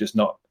because you're just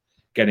not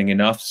getting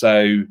enough.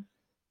 So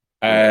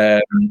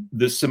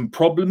there's some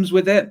problems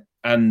with it,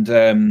 and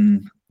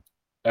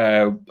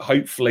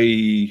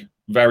hopefully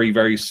very,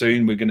 very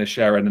soon we're going to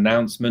share an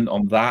announcement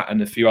on that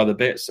and a few other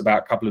bits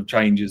about a couple of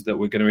changes that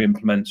we're going to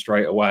implement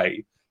straight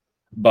away.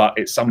 But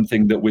it's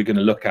something that we're going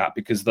to look at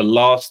because the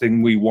last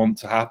thing we want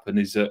to happen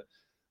is that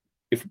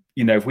if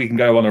we can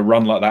go on a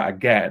run like that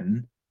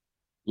again,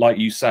 like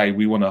you say,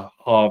 we want to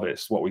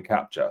harvest what we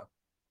capture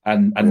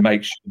and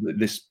make sure that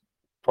this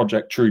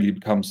project truly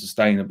becomes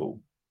sustainable.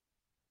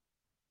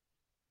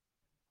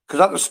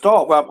 Because at the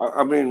start, well,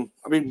 I mean,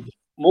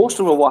 most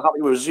of them were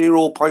happy with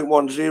 0.1,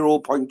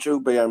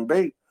 0.2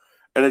 BNB,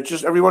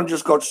 and everyone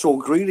just got so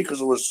greedy because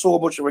there was so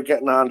much of it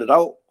getting handed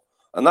out,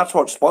 and that's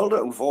what spoiled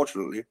it,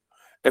 unfortunately.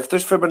 If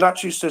this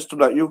Fibonacci system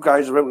that you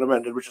guys have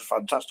implemented, which is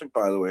fantastic,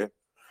 by the way,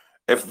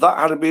 if that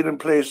had been in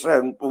place,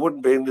 then we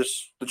wouldn't be in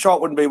this. The chart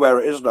wouldn't be where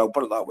it is now.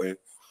 Put it that way.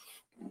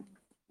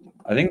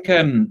 I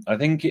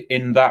think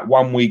in that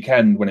one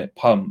weekend when it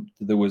pumped,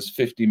 there was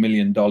 $50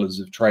 million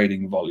of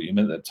trading volume.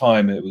 At the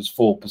time, it was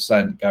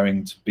 4%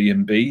 going to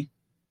BNB.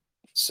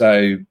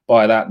 So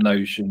by that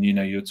notion,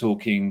 you're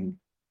talking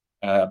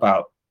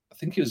about, I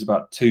think it was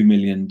about $2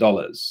 million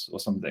or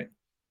something.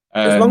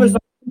 As long as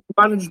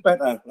managed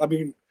better, I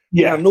mean.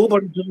 Yeah,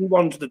 nobody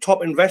wants the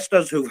top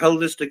investors who've held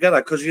this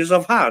together because you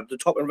have had the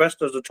top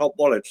investors, the top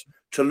wallets,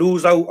 to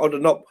lose out on the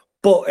not.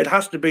 But it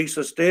has to be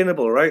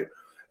sustainable, right?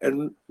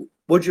 And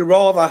would you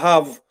rather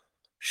have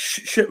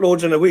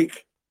shitloads in a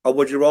week, or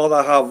would you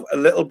rather have a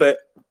little bit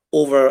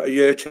over a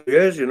year, 2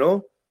 years?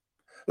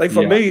 Like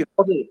for me,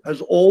 it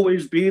has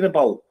always been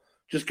about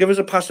just give us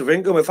a passive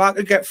income. If I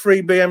could get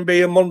free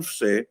BNB a month,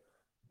 say,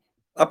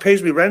 that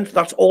pays me rent.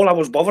 That's all I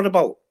was bothered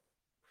about.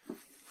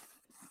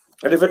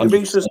 And if it can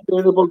be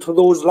sustainable to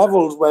those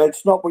levels where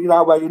it's not, where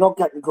you're not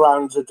getting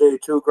grand a day,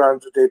 £2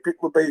 a day,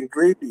 people are being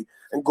greedy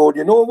and going,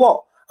 you know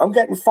what? I'm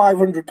getting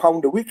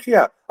 £500 a week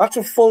here. That's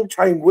a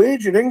full-time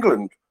wage in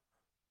England.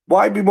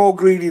 Why be more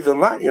greedy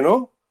than that,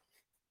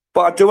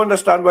 But I do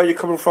understand where you're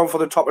coming from for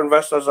the top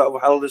investors that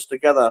have held this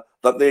together,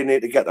 that they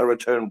need to get their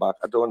return back.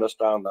 I do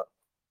understand that.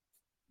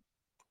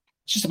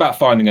 It's just about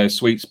finding those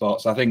sweet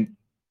spots. I think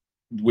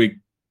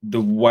the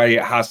way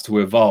it has to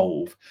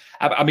evolve.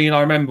 I mean,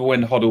 I remember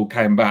when HODL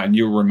came back, and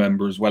you'll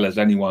remember as well as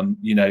anyone,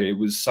 it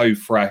was so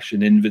fresh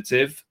and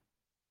innovative.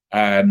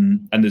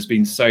 And there's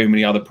been so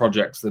many other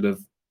projects that have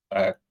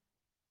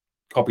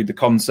copied the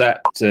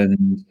concept.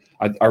 And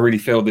I really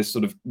feel this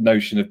sort of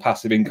notion of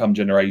passive income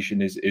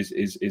generation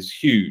is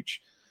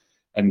huge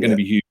and going to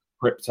be huge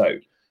in crypto.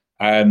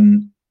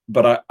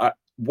 But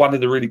one of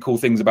the really cool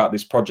things about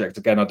this project,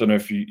 again, I don't know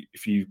if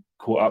you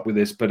caught up with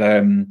this, but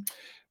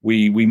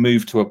we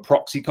moved to a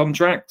proxy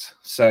contract.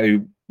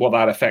 So what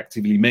that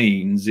effectively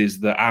means is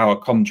that our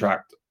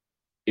contract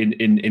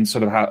in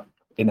sort of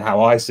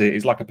how I see it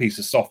is like a piece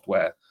of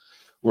software.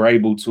 We're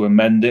able to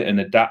amend it and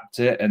adapt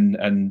it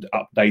and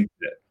update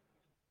it.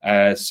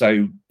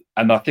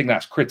 And I think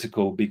that's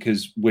critical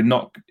because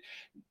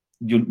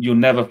you'll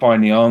never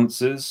find the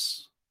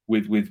answers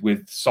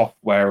with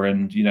software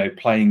and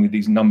playing with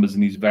these numbers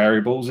and these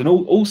variables. And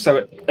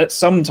also at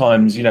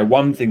sometimes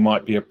one thing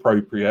might be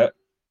appropriate,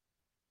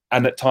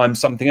 and at times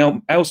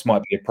something else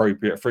might be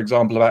appropriate. For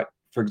example,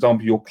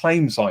 your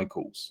claim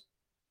cycles.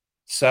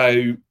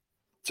 So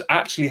to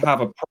actually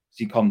have a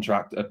property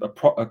contract,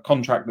 a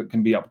contract that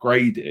can be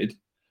upgraded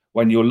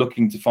when you're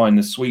looking to find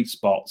the sweet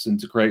spots and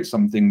to create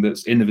something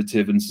that's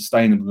innovative and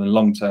sustainable in the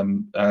long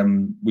term,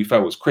 we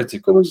felt was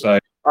critical. So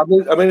I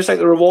mean, it's like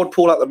the reward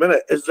pool at the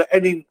minute. Is there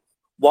any?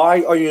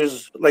 Why are you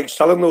like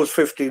selling those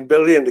 15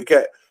 billion to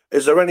get?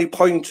 Is there any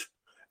point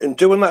in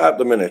doing that at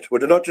the minute?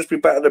 Would it not just be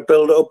better to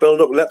build up,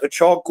 and let the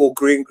chart go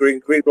green,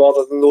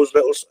 rather than those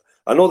little?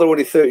 I know they're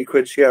only 30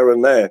 quid here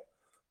and there,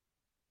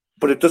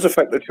 but it does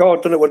affect the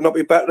chart, doesn't it? Would it not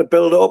be better to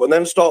build it up and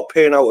then start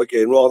paying out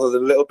again rather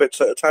than little bits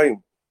at a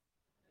time?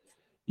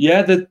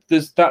 Yeah,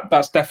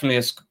 that's definitely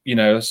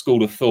a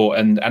school of thought,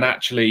 and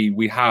actually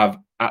we have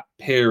at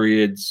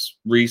periods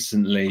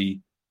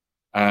recently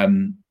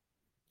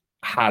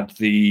had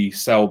the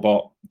sell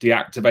bot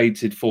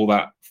deactivated for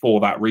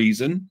that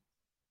reason.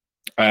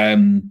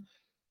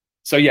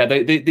 So yeah,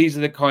 these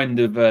are the kind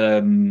of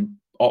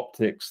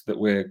optics that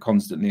we're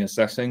constantly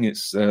assessing.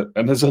 It's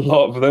and there's a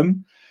lot of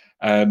them,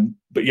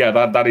 but yeah,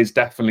 that is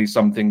definitely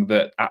something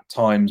that at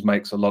times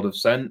makes a lot of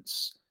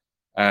sense.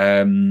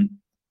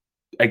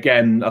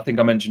 Again, I think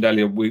I mentioned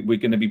earlier, we're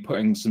going to be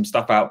putting some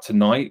stuff out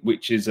tonight,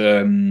 which is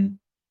what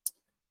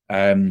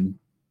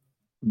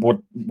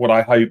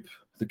I hope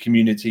the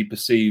community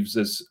perceives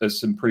as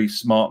some pretty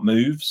smart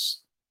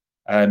moves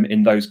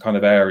in those kind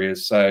of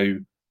areas. So,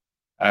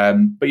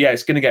 but yeah,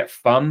 it's going to get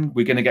fun.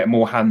 We're going to get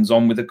more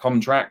hands-on with the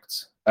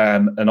contract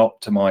and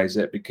optimize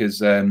it,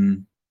 because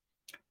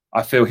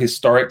I feel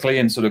historically,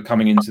 and sort of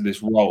coming into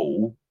this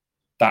role,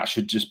 that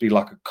should just be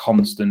like a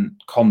constant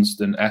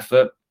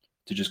effort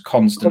to just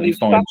constantly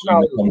find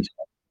content.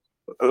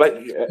 Like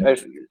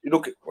you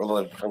look, well,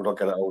 I'm not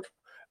getting it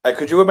out.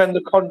 Could you amend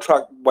the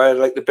contract where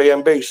like the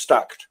BNB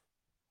stacked?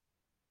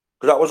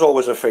 Because that was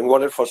always a thing,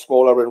 wasn't it, for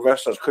smaller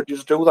investors? Could you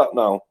just do that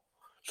now?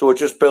 So it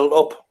just built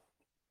up,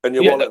 and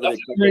you want it.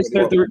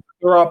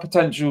 There are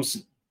potential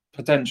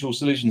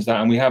solutions to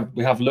that, and we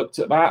have looked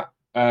at that.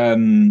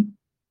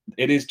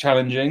 It is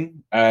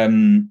challenging.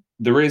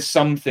 There is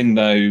something,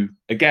 though.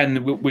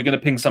 Again, we're going to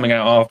ping something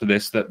out after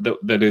this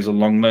that is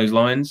along those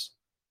lines.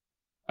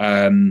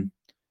 So,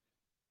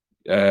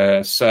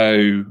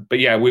 but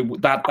yeah,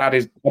 that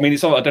is. I mean,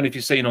 it's all. I don't know if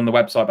you've seen on the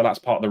website, but that's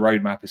part of the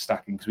roadmap is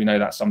stacking, because we know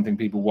that's something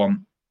people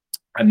want.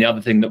 And the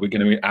other thing that we're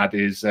going to add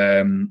is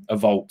a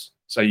vault,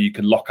 so you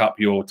can lock up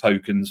your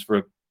tokens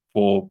for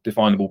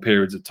definable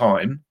periods of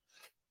time,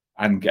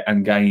 and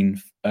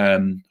gain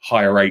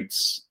higher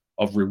rates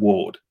of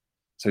reward.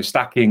 So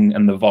stacking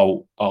and the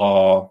vault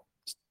are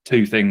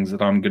two things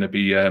that I'm going to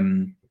be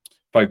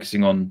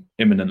focusing on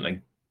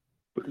imminently.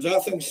 Because I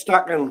think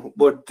stacking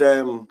would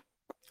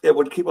it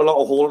would keep a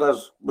lot of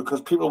holders, because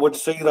people would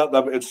see that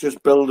it's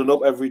just building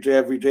up every day,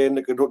 and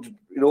they could,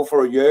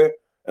 for a year,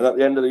 and at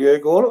the end of the year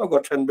go, oh, I've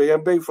got 10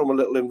 BNB from a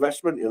little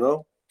investment,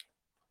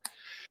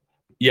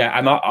 Yeah,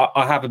 and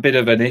I have a bit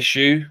of an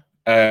issue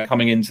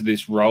coming into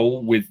this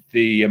role with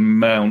the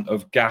amount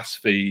of gas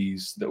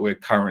fees that we're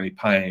currently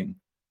paying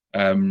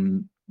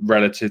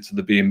relative to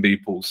the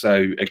BNB pool.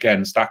 So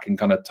again, stacking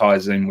kind of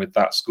ties in with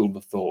that school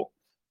of thought.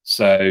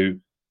 So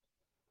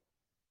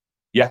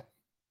yeah,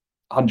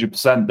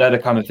 100%. They're the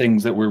kind of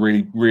things that we're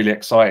really, really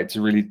excited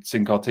to really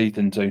sink our teeth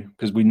into,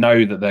 because we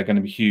know that they're going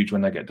to be huge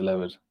when they get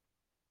delivered.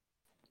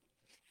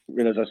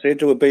 As I say,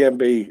 to a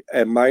BNB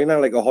miner,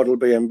 like a HODL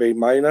BNB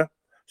miner,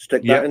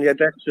 stick that in your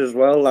decks as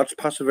well. That's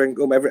passive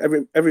income.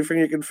 Everything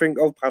you can think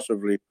of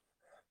passively,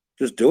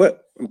 just do it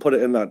and put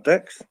it in that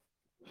dex.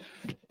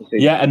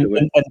 Yeah, and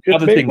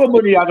just make more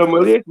money, Adam,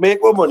 will you?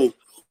 Make more money.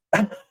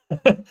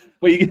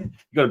 Well, you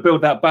got to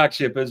build that back,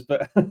 shippers.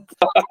 But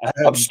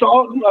I'm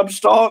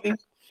starting.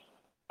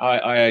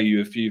 I owe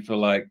you a few for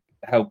like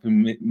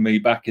helping me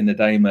back in the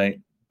day, mate.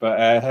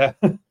 But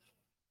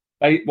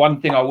one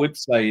thing I would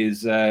say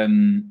is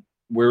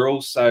we're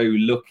also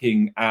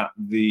looking at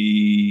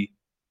the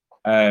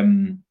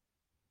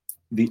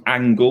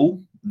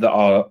angle that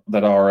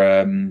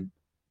our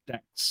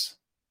DEX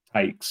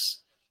takes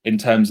in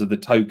terms of the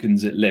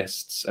tokens it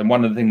lists. And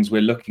one of the things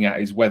we're looking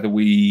at is whether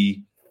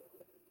we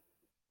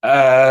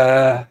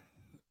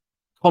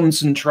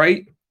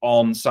concentrate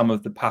on some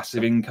of the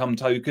passive income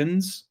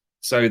tokens,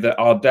 so that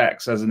our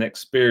DEX as an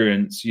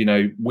experience,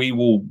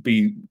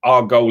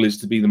 our goal is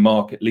to be the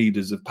market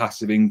leaders of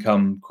passive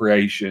income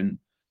creation.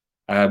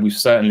 We've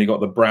certainly got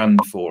the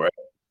brand for it,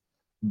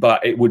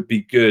 but it would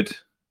be good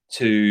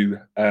to,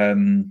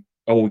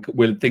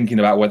 we're thinking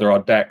about whether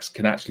our DEX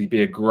can actually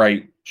be a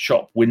great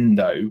shop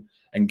window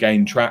and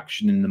gain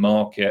traction in the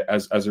market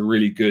as a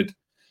really good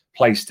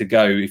place to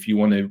go if you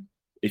want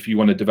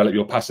to develop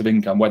your passive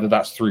income, whether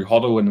that's through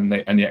HODL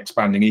and the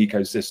expanding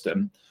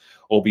ecosystem,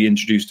 or be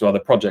introduced to other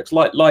projects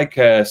like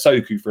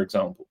Soku, for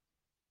example,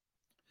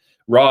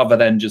 rather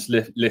than just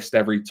list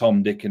every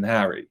Tom, Dick, and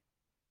Harry.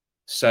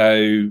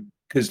 So,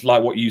 because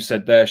like what you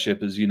said there,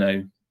 Shippers,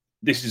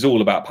 this is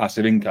all about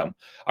passive income.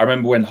 I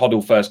remember when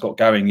HODL first got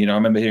going, I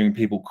remember hearing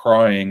people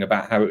crying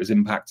about how it was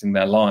impacting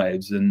their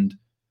lives, and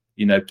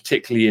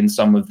particularly in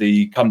some of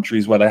the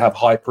countries where they have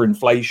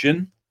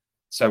hyperinflation.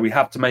 So we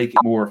have to make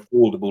it more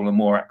affordable and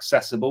more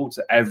accessible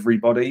to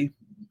everybody,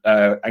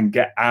 and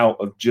get out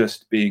of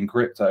just being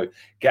crypto,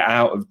 get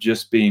out of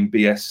just being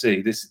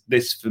BSC.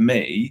 This for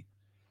me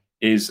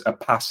is a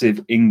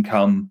passive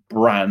income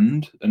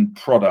brand and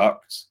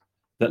product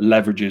that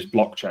leverages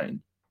blockchain,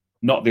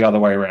 not the other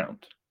way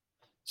around.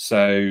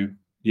 So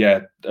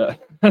yeah,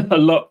 a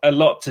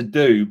lot to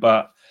do,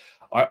 but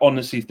I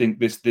honestly think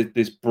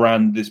this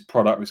brand, this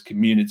product, this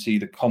community,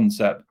 the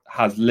concept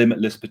has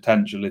limitless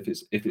potential if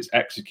it's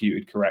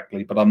executed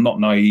correctly. But I'm not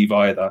naive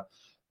either.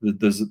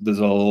 There's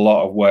a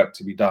lot of work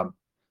to be done.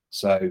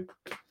 So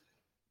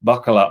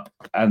buckle up,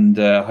 and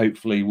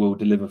hopefully we'll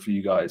deliver for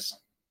you guys.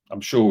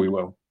 I'm sure we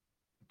will.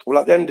 Well,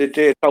 at the end of the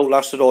day, it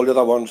outlasted all the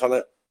other ones,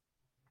 hasn't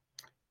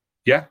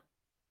it?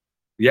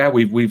 Yeah,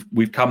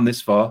 we've come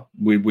this far.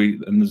 We've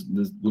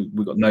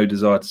got no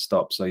desire to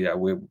stop. So yeah,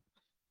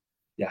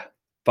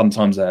 fun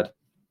times ahead.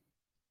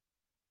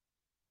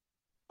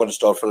 Want to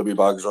start filling my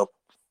bags up.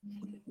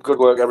 Good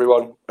work,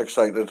 everyone.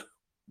 Excited.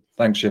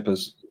 Thanks,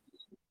 shippers.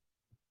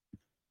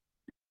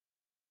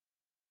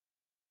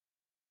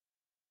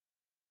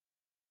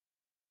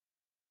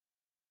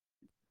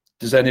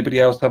 Does anybody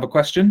else have a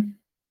question?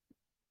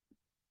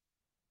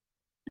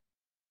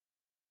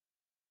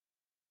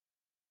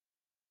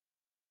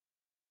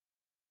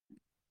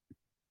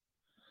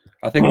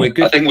 I think we're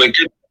good.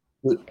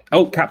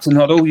 Oh, Captain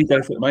Huddle, you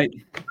go for it,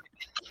 mate.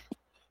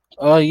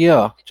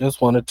 Yeah,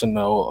 just wanted to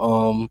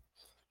know,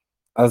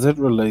 as it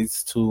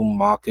relates to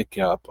market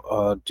cap,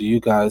 do you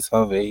guys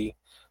have a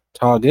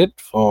target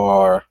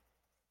for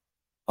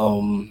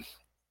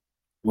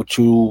what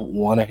you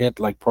want to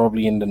hit, like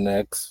probably in the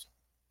next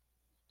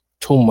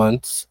 2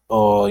 months,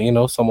 or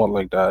somewhat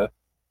like that?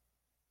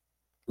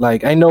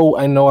 Like I know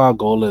our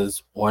goal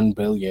is 1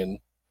 billion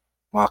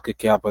market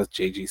cap, as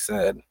JG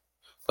said,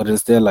 but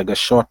is there like a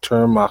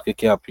short-term market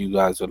cap you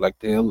guys would like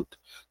to hit,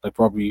 like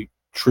probably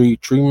 3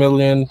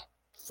 million,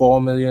 4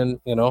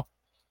 million,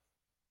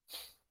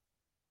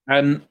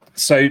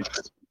 So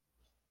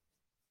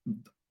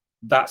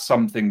that's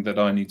something that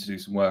I need to do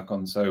some work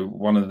on. So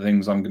one of the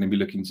things I'm going to be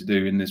looking to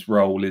do in this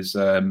role is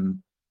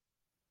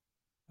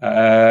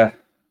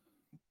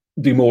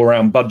do more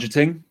around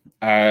budgeting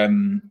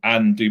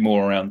and do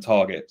more around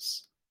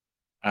targets.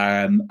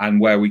 And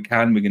where we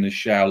can, we're going to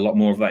share a lot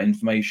more of that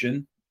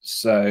information.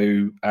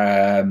 So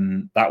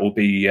that will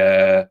be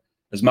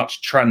as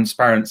much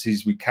transparency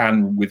as we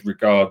can with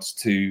regards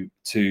to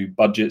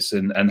budgets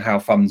and how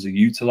funds are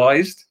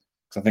utilized,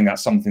 because I think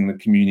that's something the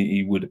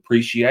community would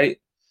appreciate,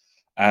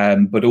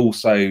 but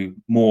also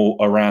more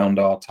around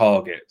our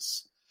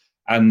targets.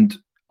 And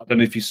I don't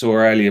know if you saw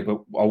earlier,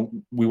 but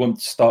we want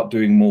to start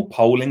doing more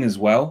polling as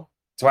well,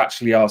 to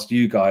actually ask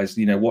you guys,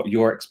 what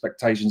your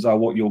expectations are,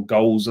 what your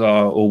goals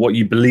are, or what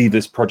you believe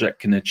this project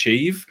can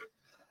achieve.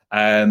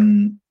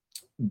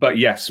 But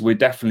yes, we're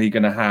definitely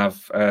going to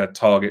have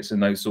targets in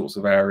those sorts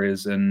of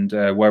areas, and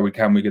where we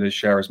can, we're going to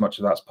share as much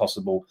of that as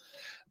possible.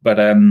 But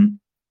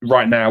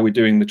right now, we're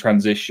doing the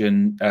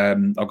transition.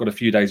 I've got a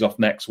few days off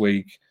next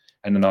week,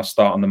 and then I'll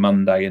start on the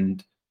Monday.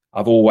 And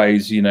I've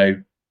always,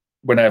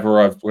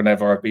 whenever I've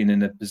been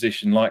in a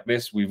position like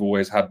this, we've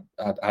always had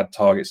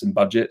targets and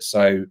budgets.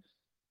 So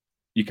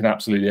you can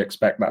absolutely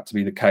expect that to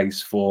be the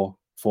case for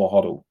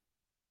HODL.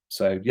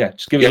 So yeah,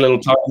 just give us a little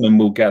time, and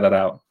we'll get that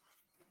out.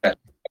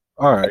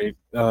 All right.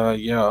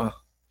 Yeah.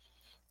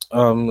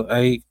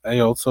 I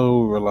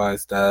also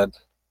realized that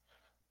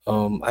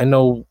I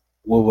know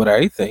what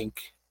I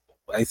think.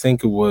 I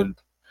think it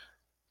would.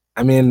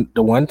 I mean,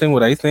 the one thing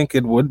what I think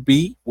it would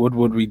be, what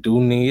we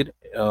do need,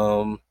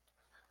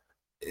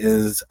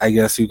 is, I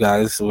guess you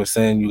guys were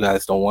saying you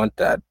guys don't want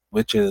that,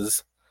 which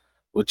is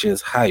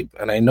hype.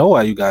 And I know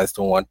why you guys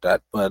don't want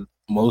that, but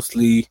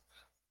mostly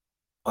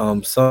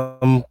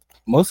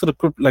most of the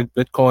crypto, like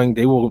Bitcoin,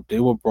 they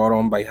were brought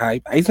on by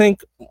hype. I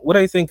think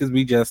is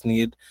we just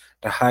need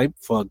the hype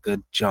for a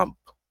good jump.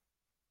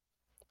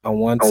 And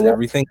once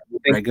everything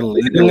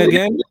regulating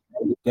again,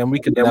 then we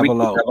could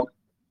level out.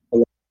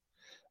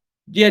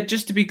 Yeah,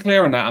 just to be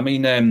clear on that, I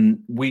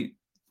mean, we,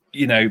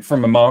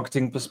 from a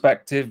marketing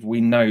perspective, we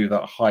know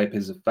that hype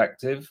is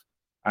effective,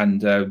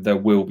 and there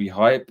will be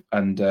hype,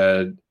 and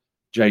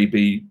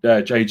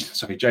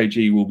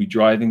JG will be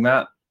driving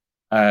that.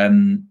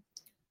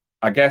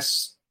 I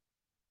guess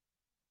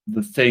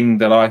the thing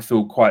that I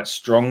feel quite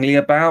strongly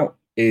about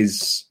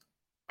is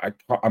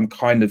I'm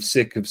kind of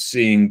sick of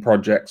seeing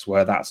projects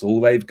where that's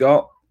all they've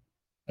got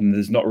and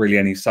there's not really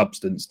any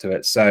substance to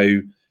it.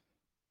 So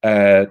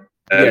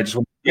just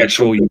want to make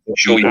sure you.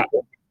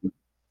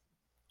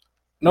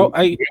 No, all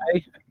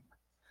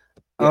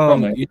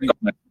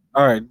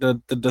right.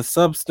 The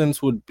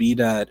substance would be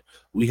that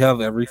we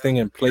have everything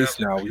in place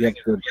now. We have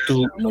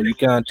you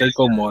can't take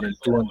on more than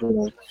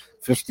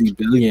 250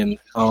 billion.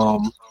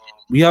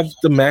 We have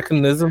the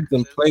mechanisms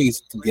in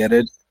place to get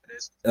it,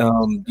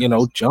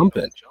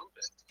 jumping.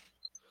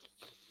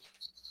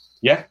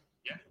 Yeah,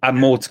 and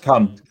more to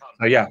come.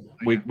 So yeah,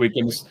 we're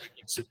going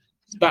to.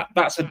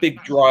 That's a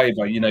big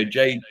driver.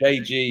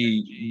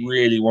 JG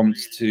really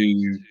wants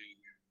to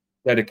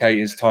dedicate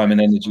his time and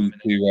energy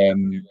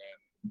to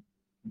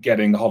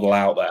getting HODL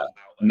out there,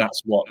 and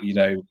that's what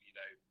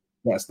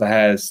that's the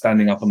hairs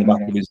standing up on the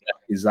back of his neck,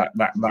 is that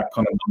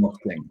kind of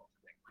marketing.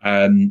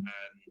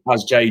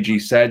 As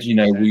JG said, you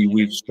know,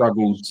 we've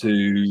struggled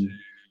to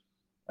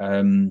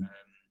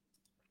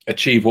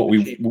achieve what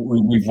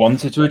we've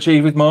wanted to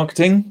achieve with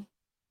marketing,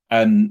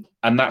 and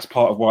that's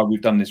part of why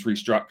we've done this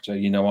restructure.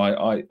 You know,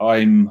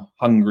 I'm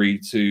hungry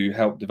to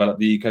help develop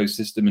the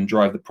ecosystem and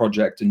drive the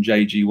project, and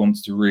JG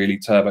wants to really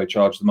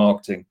turbocharge the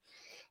marketing.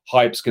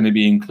 Hype's going to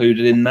be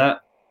included in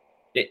that.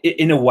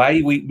 In a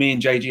way, me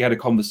and JG had a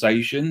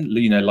conversation.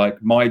 You know, like,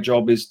 my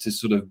job is to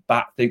sort of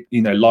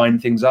line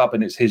things up,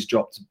 and it's his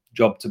job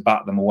to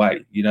bat them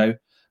away. You know,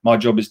 my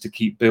job is to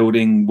keep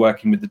building,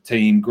 working with the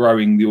team,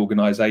 growing the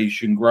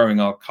organization, growing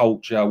our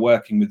culture,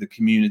 working with the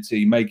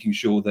community, making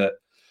sure that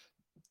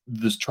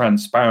there's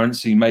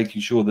transparency,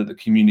 making sure that the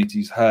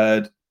community's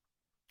heard,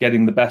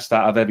 getting the best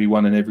out of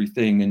everyone and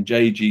everything. And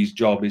JG's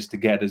job is to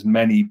get as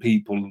many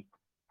people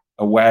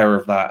aware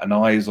of that and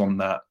eyes on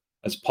that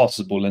as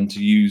possible, and to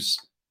use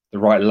the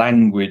right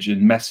language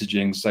and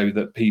messaging so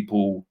that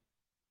people,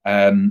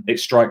 it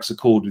strikes a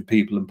chord with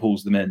people and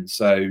pulls them in.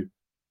 So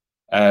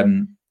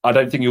I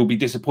don't think you'll be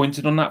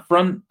disappointed on that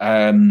front,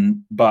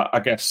 but I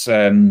guess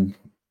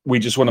we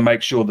just want to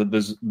make sure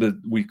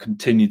that we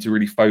continue to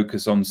really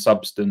focus on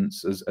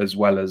substance as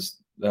well as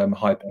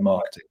hype and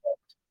marketing.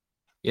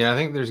 Yeah, I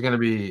think there's going to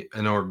be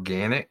an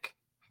organic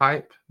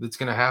hype that's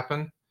going to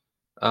happen.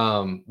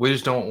 We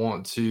just don't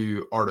want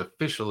to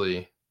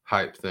artificially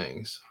hype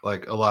things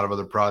like a lot of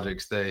other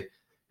projects. They're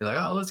like,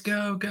 oh, let's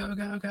go.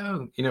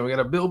 You know, we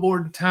got a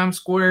billboard in Times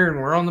Square and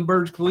we're on the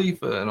Burj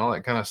Khalifa and all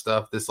that kind of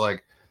stuff. That's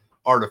like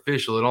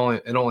artificial.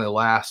 It only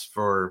lasts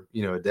for,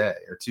 you know, a day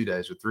or 2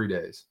 days or 3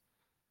 days.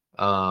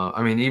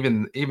 I mean,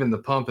 even the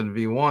pump in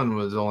V1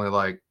 was only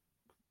like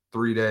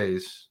 3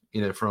 days,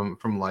 you know, from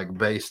like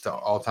base to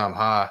all-time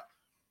high,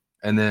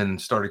 and then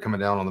started coming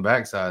down on the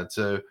backside.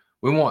 So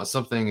we want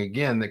something,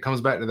 again, that comes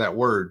back to that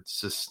word,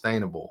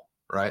 sustainable,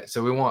 right?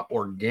 So we want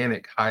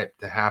organic hype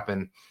to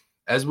happen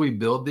as we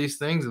build these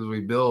things, as we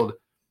build,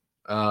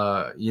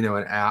 you know,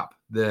 an app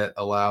that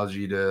allows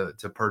you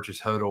to purchase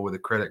HODL with a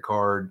credit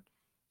card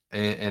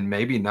and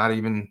maybe not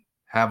even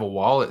have a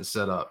wallet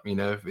set up. You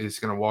know, it's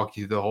going to walk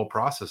you through the whole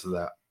process of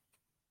that.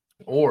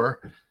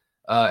 Or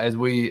as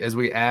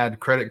we add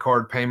credit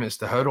card payments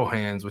to HODL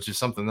hands, which is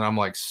something that I'm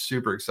like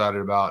super excited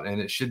about, and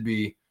it should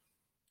be.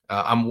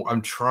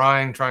 I'm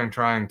trying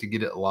to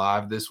get it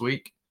live this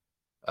week.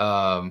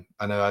 I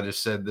know I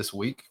just said this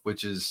week,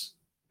 which is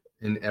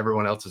in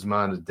everyone else's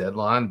mind is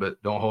deadline,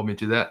 but don't hold me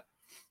to that.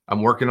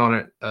 I'm working on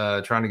it,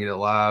 trying to get it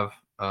live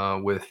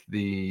with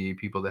the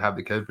people that have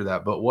the code for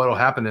that. But what'll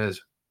happen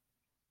is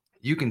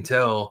you can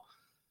tell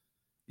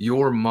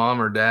your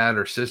mom or dad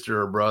or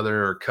sister or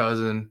brother or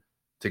cousin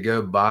to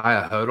go buy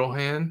a HODL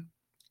hand,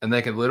 and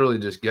they can literally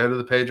just go to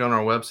the page on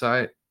our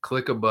website,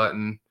 click a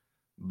button,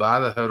 buy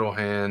the HODL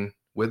hand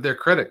with their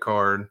credit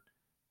card,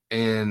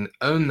 and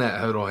own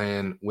that HODL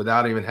hand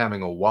without even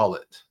having a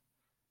wallet.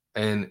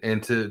 And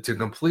to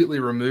completely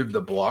remove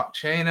the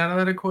blockchain out of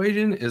that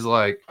equation is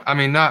like, I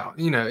mean, not,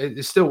 you know,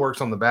 it still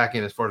works on the back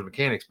end as far as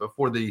mechanics, but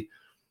for the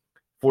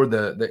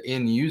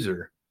end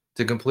user,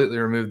 to completely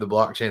remove the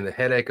blockchain, the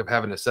headache of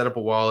having to set up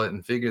a wallet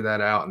and figure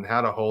that out and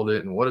how to hold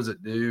it and what does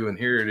it do, and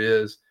here it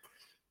is,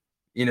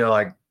 you know,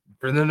 like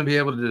for them to be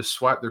able to just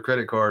swipe their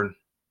credit card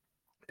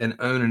and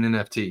own an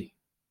NFT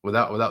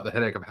without the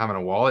headache of having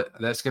a wallet,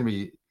 that's going to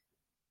be,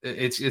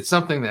 it's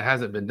something that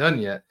hasn't been done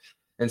yet.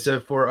 And so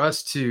for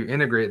us to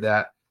integrate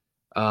that,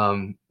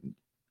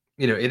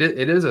 you know, it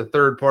is a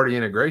third party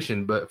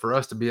integration, but for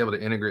us to be able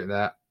to integrate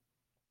that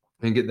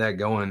and get that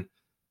going,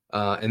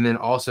 and then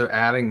also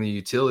adding the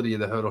utility of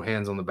the HODL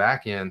hands on the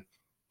back end,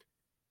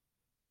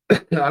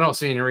 I don't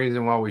see any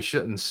reason why we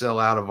shouldn't sell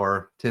out of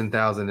our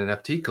 10,000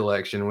 NFT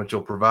collection, which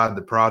will provide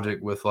the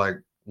project with like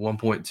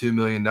 $1.2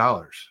 million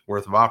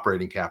worth of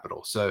operating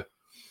capital. So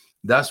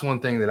that's one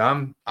thing that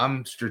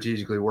I'm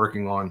strategically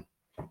working on,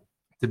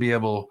 to be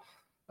able,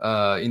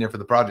 you know, for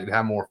the project to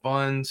have more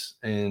funds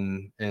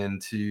and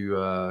to,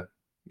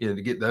 you know,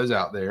 to get those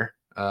out there,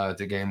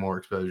 to gain more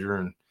exposure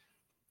and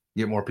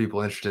get more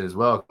people interested as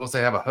well. Once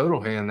they have a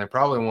HODL hand, they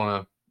probably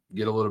want to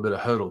get a little bit of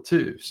HODL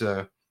too. So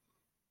it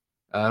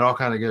all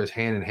kind of goes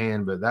hand in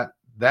hand. But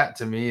that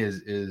to me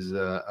is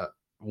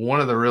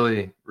one of the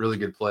really, really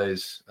good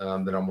plays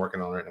that I'm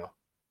working on right now.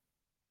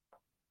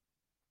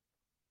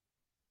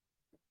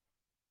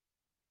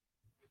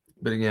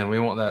 But again, we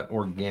want that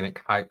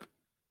organic hype,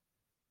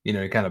 you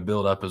know, to kind of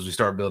build up as we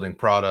start building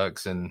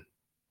products and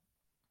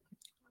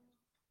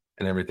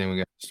everything we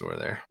got in store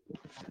there.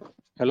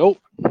 Hello.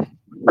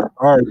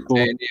 All right,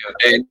 cool.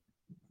 Hey,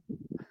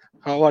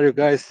 How are you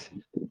guys?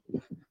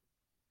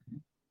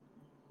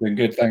 Doing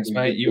good, thanks,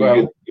 mate. You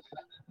well?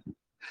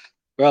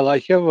 Well,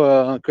 I have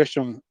a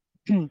question.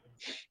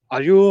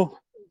 Are you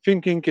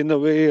thinking in the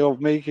way of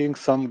making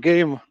some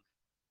game,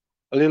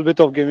 a little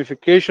bit of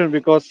gamification?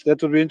 Because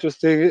that would be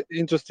interesting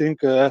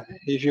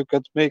if you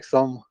could make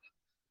some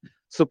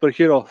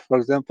superhero, for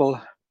example,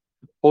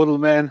 HODL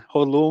man,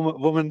 HODL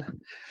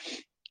woman.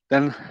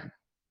 Then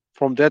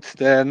from that,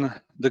 then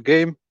the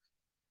game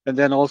and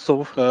then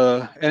also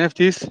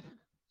NFTs.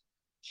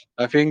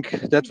 I think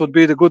that would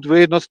be the good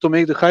way, not to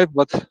make the hype,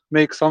 but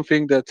make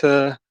something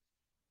that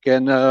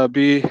can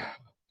be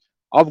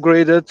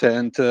upgraded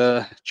and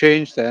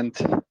changed,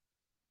 and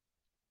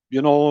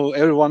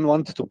everyone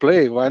wants to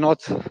play. Why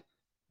not?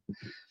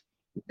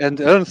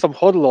 And earn some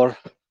hodl, or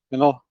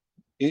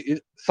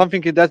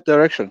something in that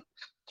direction.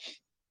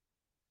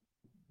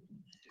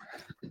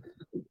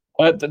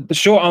 The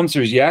short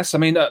answer is yes. I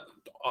mean,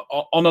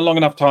 on a long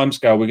enough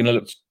timescale, we're going to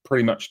look to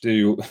pretty much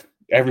do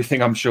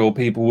everything I'm sure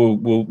people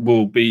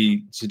will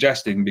be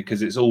suggesting,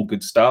 because it's all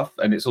good stuff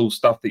and it's all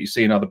stuff that you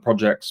see in other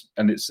projects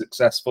and it's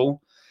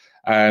successful.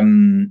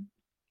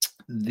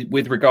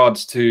 With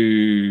regards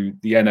to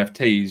the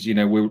NFTs,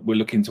 we're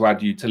looking to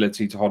add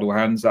utility to HODL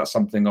Hands. That's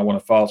something I want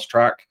to fast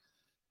track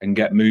and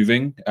get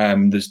moving.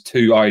 There's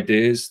 2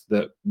 ideas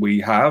that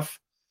we have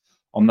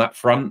on that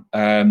front.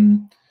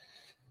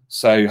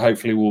 So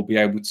hopefully we'll be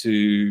able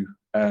to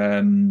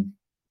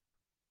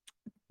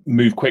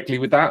move quickly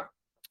with that.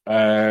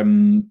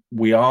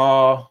 We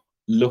are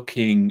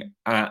looking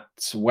at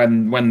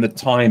when the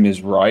time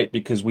is right,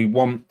 because we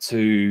want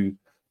to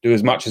do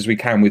as much as we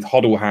can with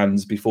HODL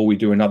Hands before we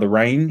do another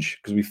range,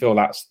 because we feel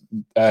that's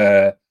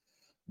the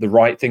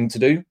right thing to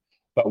do.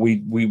 But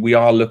we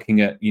are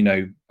looking at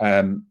an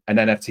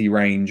NFT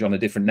range on a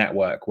different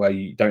network where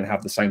you don't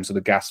have the same sort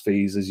of gas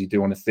fees as you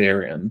do on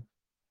Ethereum.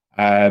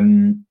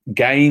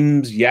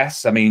 Games,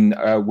 yes. I mean,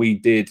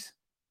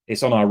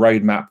 it's on our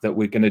roadmap that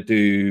we're going to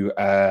do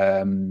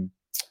a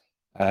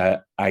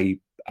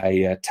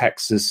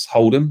Texas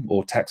Hold'em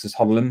or Texas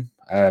HODL'em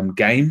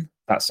game.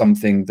 That's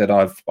something that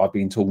I've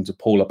been talking to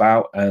Paul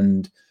about,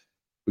 and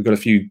we've got a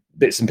few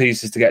bits and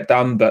pieces to get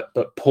done. But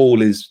I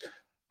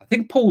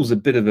think Paul's a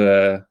bit of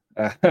a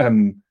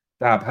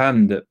dab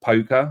hand at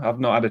poker. I've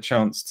not had a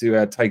chance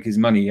to take his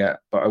money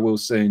yet, but I will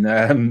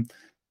soon.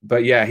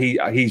 But yeah,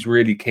 he's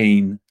really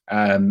keen.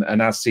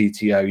 And as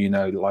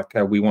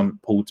CTO, we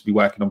want Paul to be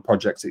working on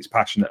projects that he's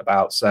passionate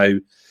about. So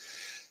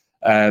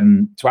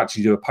to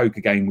actually do a poker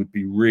game would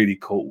be really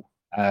cool.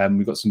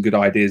 We've got some good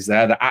ideas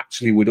there that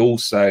actually would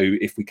also,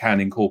 if we can,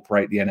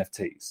 incorporate the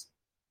NFTs.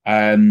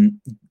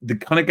 The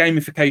kind of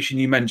gamification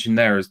you mentioned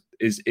there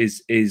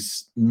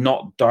is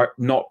not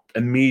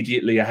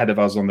immediately ahead of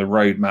us on the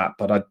roadmap,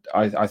 but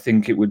I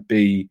think it would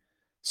be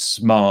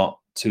smart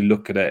to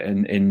look at it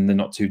in the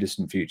not too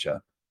distant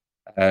future.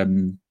 But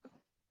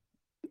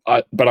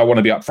I want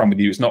to be upfront with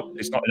you. It's not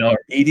in our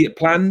immediate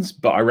plans,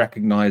 but I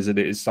recognise that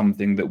it is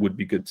something that would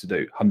be good to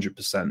do,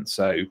 100%.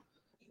 So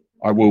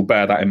I will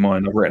bear that in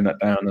mind. I've written that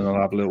down, and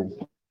I'll have a little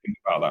think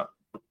about that.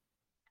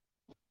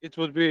 It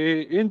would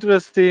be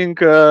interesting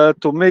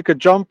to make a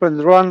jump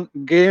and run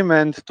game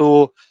and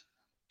to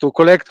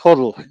collect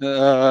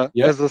HODL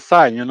as a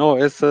sign,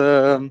 as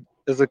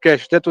a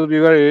cash. That would be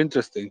very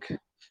interesting.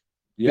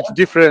 Yeah. With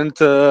different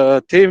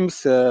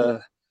teams.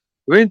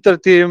 Winter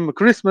team,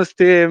 Christmas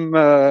team,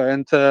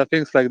 and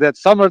things like that.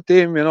 Summer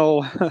team,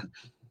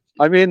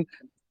 I mean,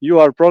 you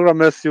are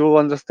programmers, you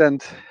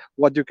understand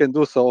what you can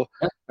do. So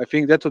I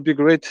think that would be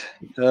great.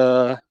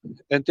 And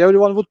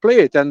everyone would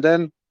play it and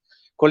then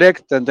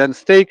collect and then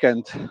stake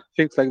and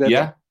things like that.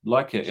 Yeah,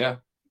 like it, yeah.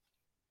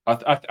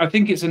 I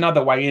think it's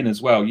another way in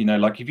as well.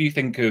 Like if you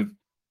think of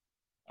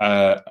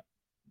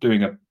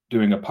doing a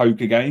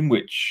poker game,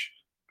 which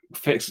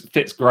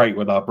fits great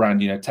with our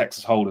brand,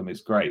 Texas Hold'em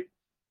is great.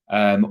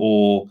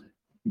 Or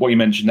what you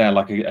mentioned there,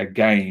 like a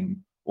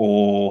game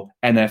or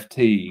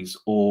NFTs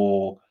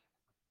or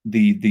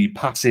the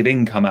passive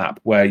income app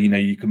where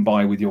you can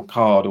buy with your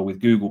card or with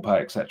Google Pay,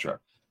 etc.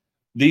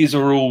 These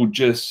are all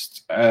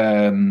just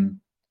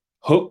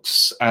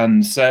hooks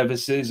and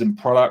services and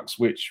products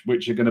which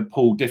are going to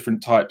pull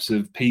different types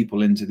of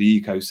people into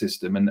the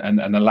ecosystem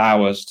and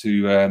allow us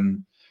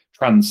to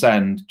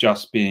transcend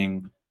just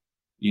being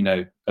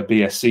a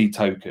BSC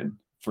token,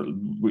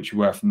 which we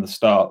were from the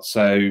start.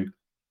 So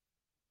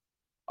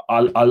I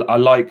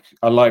like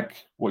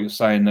what you're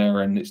saying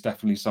there, and it's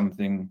definitely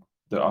something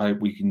that I hope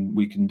we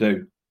can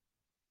do.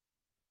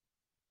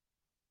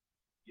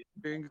 I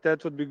think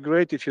that would be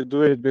great if you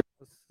do it,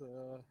 because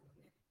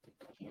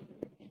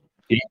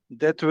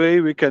that way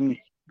we can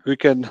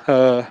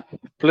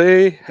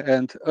play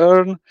and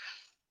earn,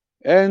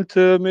 and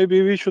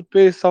maybe we should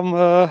pay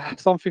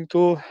something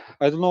to,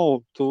 I don't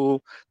know,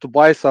 to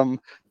buy some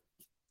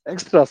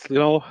extras,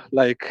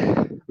 like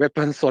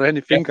weapons or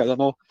anything. I don't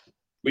know.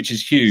 Which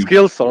is huge.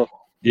 Skills or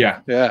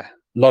yeah, a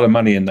lot of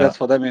money in that. That's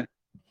what I mean.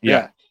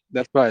 Yeah,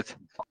 that's right.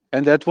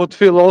 And that would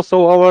fill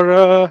also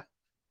our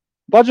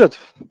budget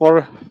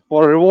for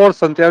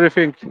rewards and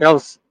everything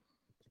else.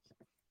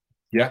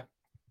 Yeah.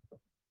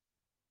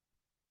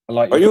 I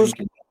like. Are you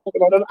talking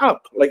about an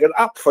app, like an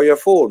app for your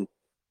phone,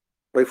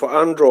 like for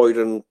Android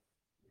and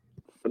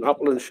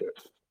Apple and shit?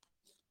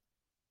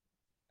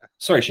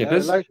 Sorry,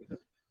 Shippers.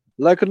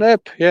 Like an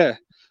app, yeah.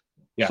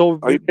 Yeah. So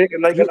are you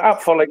making like an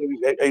app for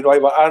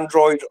either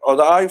Android or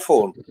the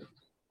iPhone?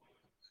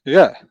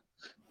 Yeah.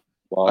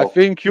 Wow. I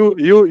think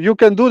you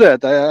can do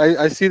that.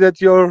 I see that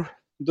you're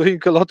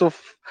doing a lot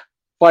of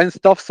fine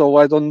stuff. So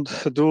why don't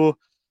do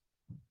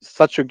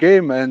such a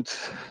game, and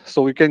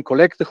so we can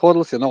collect the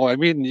hodls. I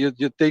mean, you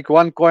take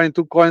 1 coin,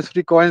 2 coins,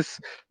 3 coins.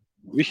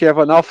 We have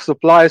enough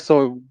supply,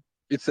 so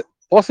it's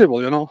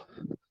possible.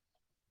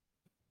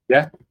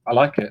 Yeah, I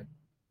like it.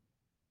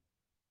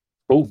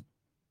 Cool.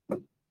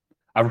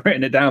 I've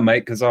written it down,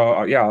 mate, because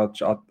I'll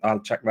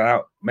check that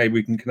out. Maybe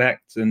we can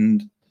connect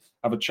and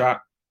have a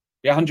chat.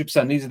 Yeah,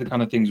 100%. These are the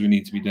kind of things we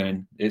need to be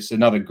doing. It's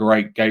another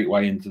great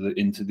gateway into the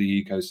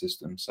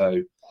ecosystem.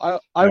 So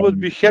I would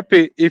be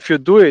happy if you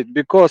do it,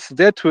 because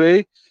that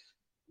way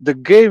the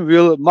game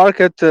will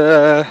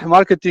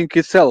marketing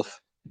itself.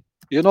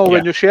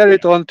 When you share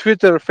it on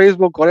Twitter,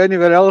 Facebook, or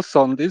anywhere else,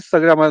 on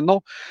Instagram, I don't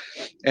know,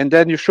 and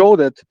then you show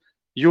that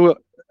you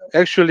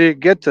actually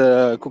get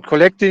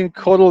collecting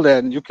hodl,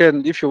 and you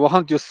can, if you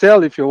want, you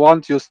sell, if you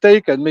want, you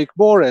stake and make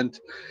more, and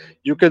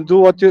you can do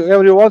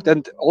whatever you want,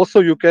 and also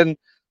you can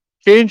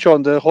change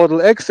on the hodl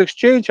X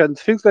exchange and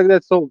things like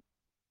that. So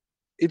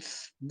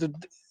it's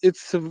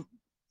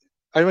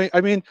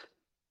I mean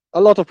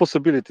a lot of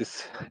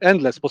possibilities,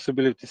 endless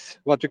possibilities,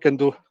 what you can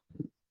do.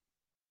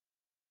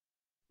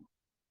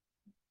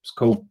 It's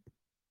cool.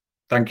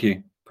 Thank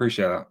you.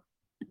 Appreciate that.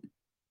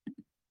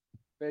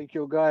 Thank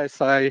you,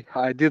 guys. I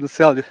didn't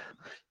sell it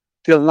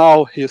till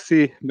now. You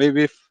see,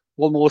 maybe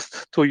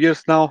almost 2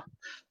 years now.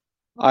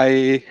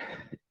 I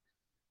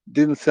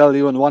didn't sell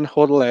even 1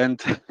 hodl,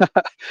 and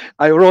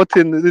I wrote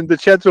in the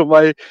chat room,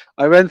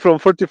 I went from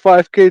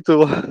 45k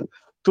to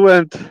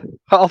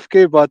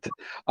 2.5k, but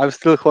I'm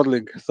still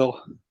hodling. So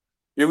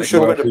you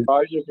should win a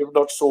prize if you've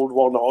not sold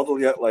 1 hodl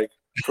yet. Like,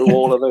 through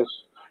all of this,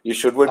 you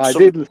should win. I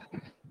didn't.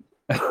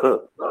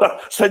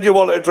 Send your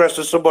wallet address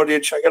to somebody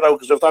and check it out,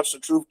 because if that's the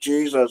truth,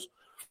 Jesus.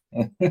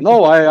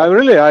 No,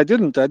 I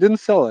didn't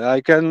sell. I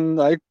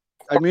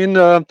mean,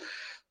 I'm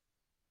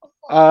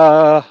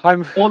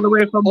all the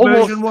way from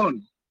almost, version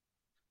 1.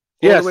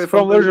 Yes,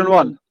 from version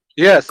 1.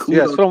 Yes,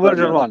 yes, from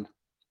version 1.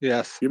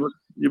 Yes. You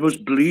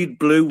must bleed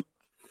blue.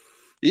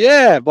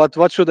 Yeah, but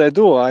what should I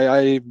do?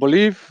 I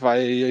believe.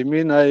 I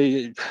mean,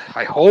 I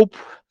hope.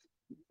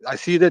 I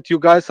see that you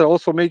guys are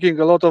also making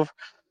a lot of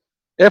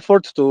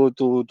effort to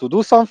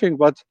do something,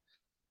 but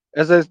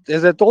as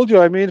I told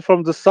you, I mean,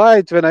 from the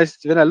side, when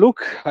I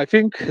look, I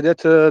think that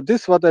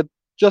this, what I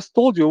just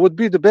told you, would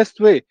be the best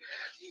way.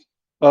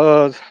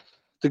 The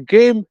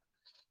game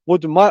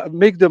would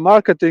make the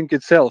marketing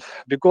itself,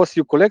 because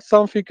you collect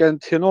something,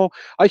 and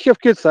I have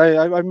kids.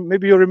 I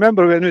maybe you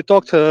remember when we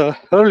talked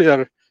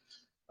earlier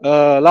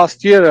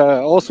last year,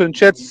 also in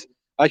chats.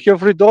 I have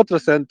 3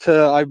 daughters, and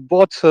I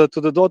bought to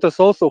the daughters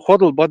also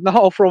hodl, but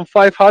now from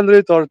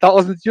 500 or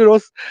 1,000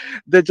 euros,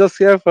 they just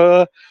have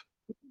a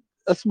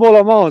small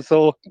amount.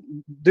 So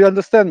do you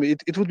understand me?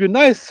 It would be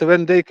nice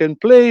when they can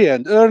play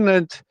and earn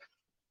and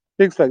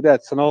things like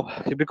that.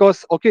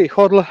 Because okay,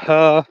 hodl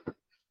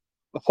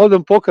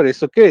and poker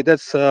is okay.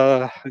 That's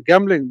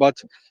gambling,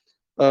 but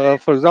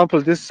for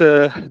example, this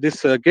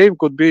game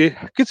could be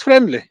kids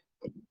friendly,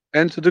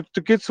 and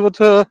the kids would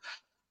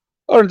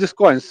earn these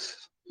coins.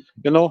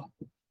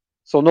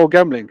 So no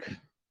gambling.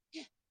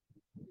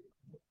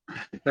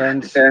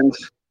 And good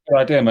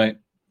idea, mate.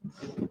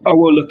 I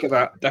will look at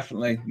that,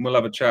 definitely. We'll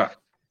have a chat.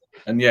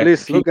 And yeah,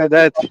 please look at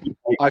that.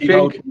 I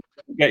think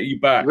get you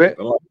back. We're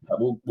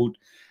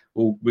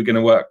going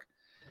to work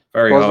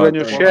very hard.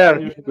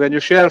 When you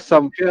share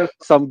some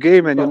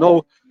game, and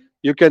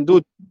you can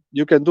do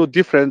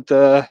different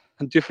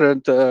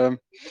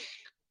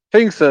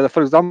things.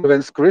 For example, when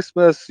it's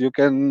Christmas, you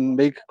can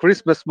make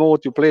Christmas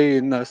mode. You play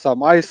in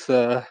some ice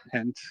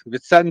and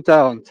with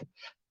Santa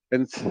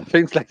and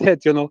things like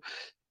that.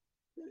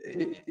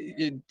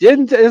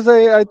 And as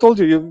I told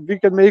you, we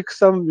can make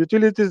some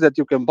utilities that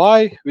you can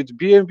buy with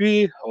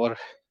BNB or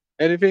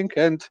anything,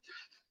 and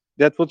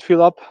that would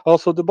fill up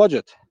also the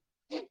budget.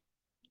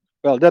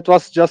 Well, that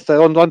was just, I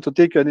don't want to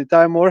take any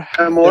time more.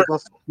 That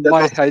was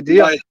my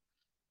idea.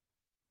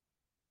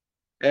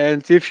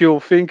 And if you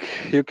think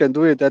you can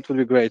do it, that would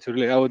be great.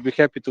 Really, I would be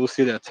happy to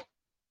see that.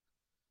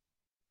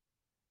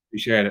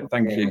 Appreciate it.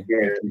 Thank you.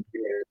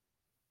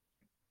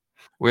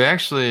 We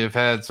actually have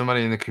had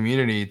somebody in the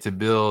community to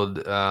build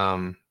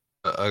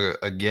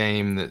a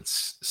game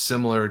that's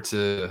similar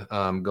to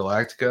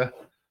Galactica,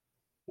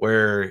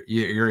 where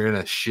you're in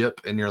a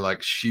ship and you're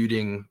like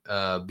shooting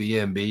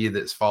BNB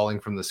that's falling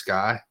from the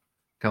sky,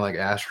 kind of like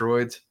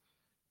asteroids,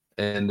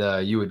 and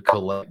you would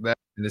collect that.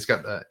 And it's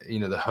got the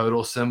the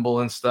HODL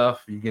symbol and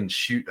stuff. You can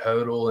shoot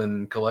HODL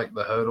and collect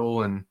the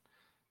HODL, and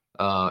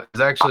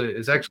it's actually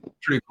a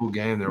pretty cool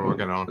game they're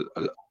working on.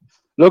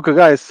 Look,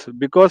 guys,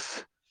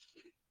 because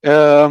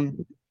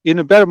in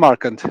a bear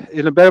market,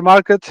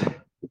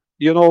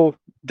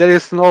 there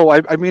is no.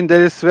 I mean,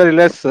 there is very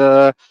less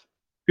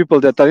people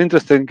that are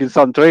interested in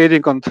some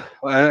trading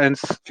and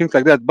things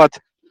like that. But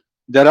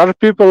there are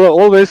people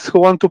always who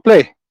want to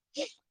play.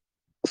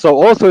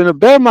 So also in a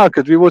bear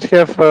market, we would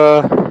have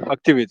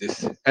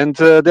activities, and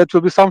that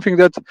will be something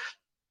that,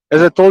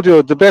 as I told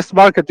you, the best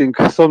marketing.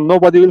 So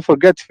nobody will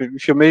forget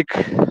if you make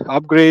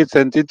upgrades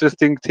and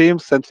interesting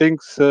teams and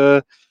things,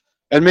 and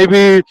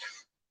maybe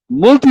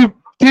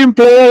multi-team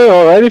player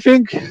or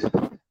anything.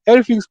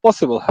 everything's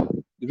possible.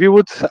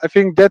 I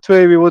think that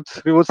way we would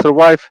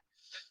survive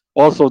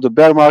also the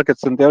bear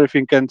markets and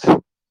everything, and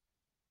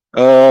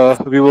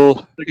we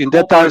will in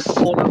that times.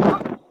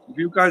 If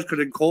you guys could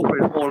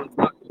incorporate all of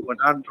that to an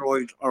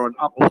Android or an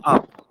Apple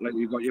app, like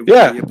you've got your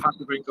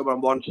passive income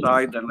on one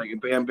side, then like your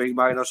BNB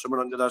mine or something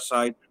on the other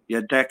side,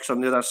 your DEX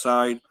on the other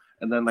side,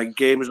 and then like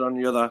games on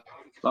the other,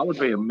 that would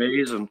be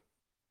amazing.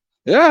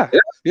 Yeah,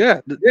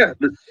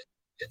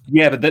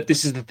 but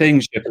this is the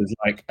thing, Shippers.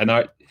 Like,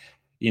 and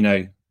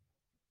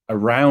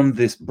around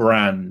this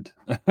brand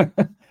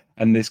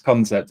and this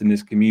concept and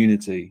this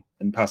community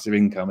and passive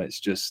income, it's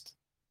just,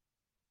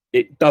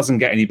 it doesn't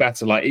get any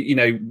better. Like,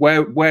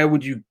 where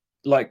would you,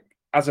 like,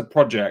 as a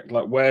project,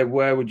 like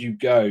where would you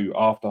go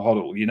after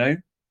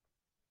HODL?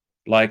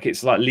 Like,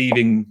 it's like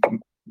leaving.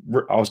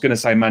 I was going to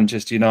say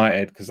Manchester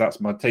United because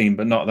that's my team,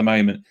 but not at the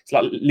moment. It's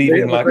like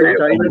leaving He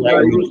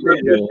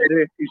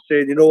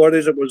said, you know what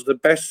it was the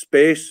best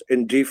space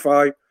in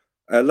DeFi.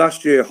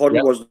 Last year,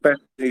 HODL was the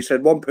best. He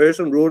said one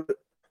person wrote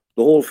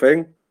the whole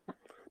thing.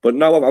 But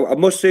now, I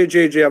must say,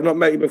 JJ, I've not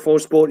met you before,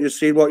 sport. You've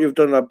seen what you've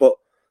done, but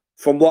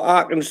from what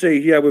I can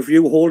see here, with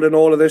you holding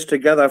all of this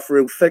together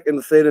through thick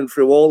and thin and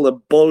through all the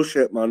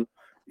bullshit, man,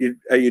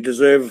 you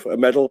deserve a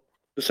medal.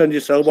 To send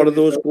yourself one of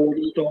those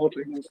golden star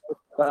things.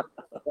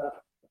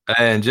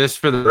 And just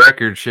for the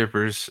record,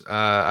 Shippers,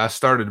 I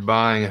started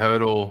buying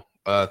HODL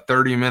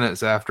 30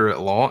 minutes after it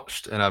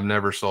launched, and I've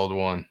never sold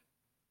one.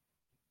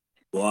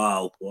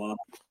 Wow. I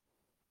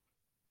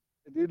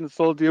didn't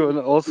sold you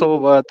also,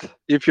 but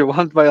if you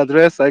want my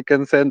address, I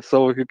can send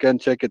so you can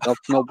check it up.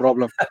 No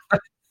problem.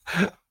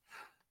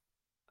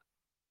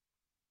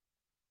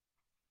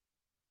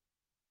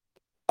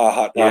 I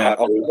had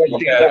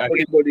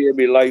money in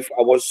my life.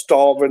 I was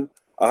starving.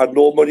 I had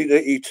no money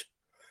to eat.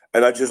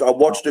 And I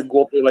watched it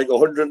go up to like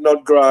 100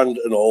 odd grand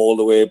and all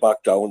the way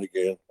back down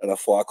again. And I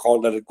thought, I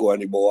can't let it go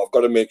anymore. I've got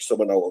to make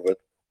something out of it.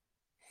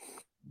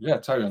 Yeah,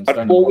 totally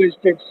understand. I always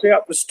did say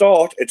at the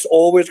start, it's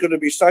always going to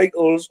be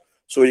cycles.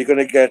 So you're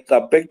going to get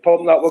that big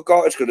pump that we've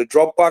got. It's going to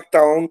drop back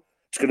down.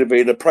 It's going to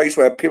be the price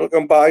where people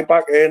can buy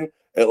back in.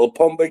 It'll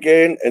pump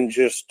again and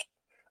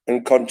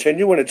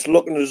continue. And it's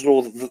looking as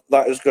though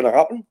that is going to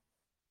happen.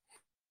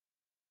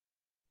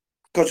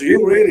 Because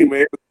you really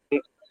made,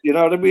 you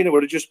know what I mean? It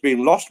would have just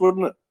been lost,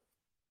 wouldn't it?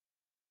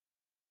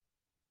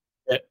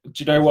 Yeah.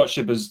 Do you know what,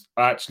 Shippers?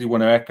 I actually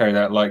want to echo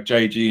that. Like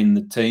JG and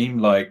the team,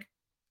 like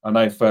I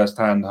know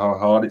firsthand how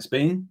hard it's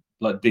been,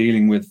 like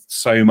dealing with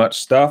so much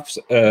stuff.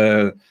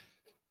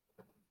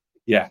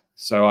 Yeah,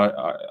 so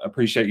I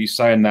appreciate you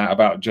saying that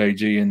about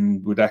JG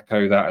and would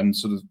echo that and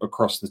sort of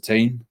across the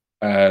team.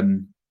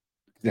 It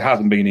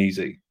hasn't been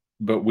easy,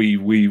 but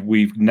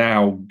we've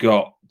now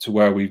got to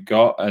where we've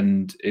got,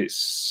 and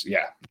it's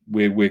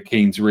we're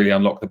keen to really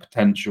unlock the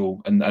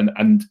potential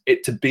and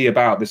it to be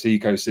about this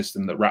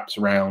ecosystem that wraps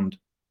around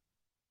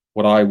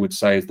what I would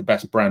say is the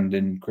best brand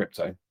in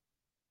crypto.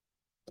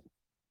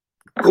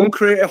 Go and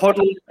create a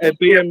HODL, a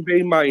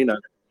BNB miner,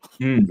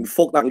 and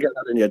fuck that and get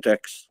that in your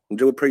DEX and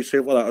do a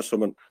pre-sale for that or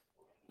something.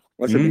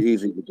 That should be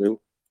easy to do.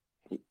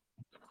 I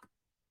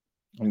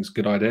think it's a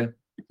good idea.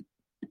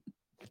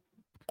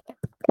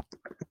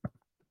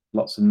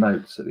 Lots of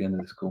notes at the end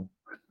of this call.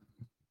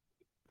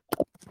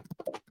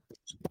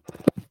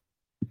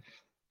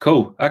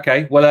 Cool.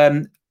 Okay.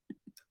 Well,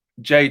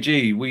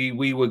 JG,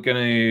 we were going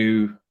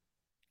to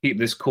keep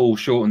this call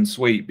short and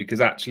sweet because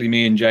actually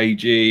me and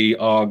JG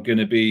are going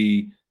to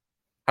be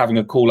having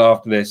a call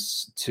after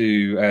this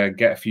to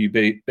get a few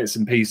bits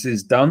and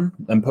pieces done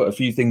and put a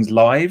few things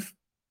live.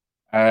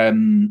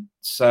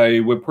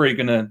 So we're probably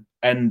going to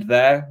end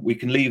there. We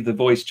can leave the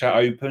voice chat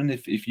open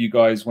if you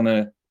guys want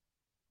to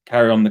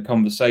carry on the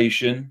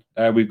conversation.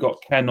 We've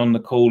got Ken on the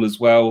call as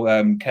well.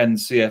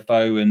 Ken's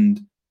CFO and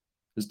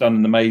has done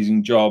an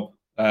amazing job.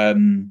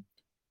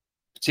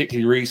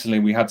 Particularly recently,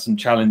 we had some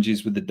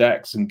challenges with the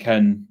DEX, and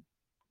Ken,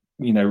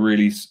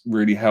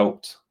 really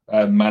helped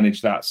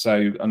manage that.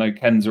 So I know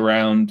Ken's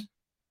around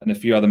and a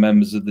few other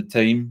members of the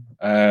team.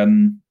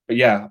 But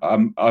yeah,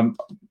 I'm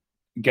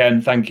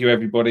again, thank you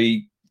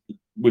everybody.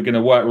 We're going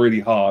to work really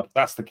hard.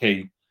 That's the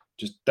key.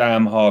 Just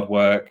damn hard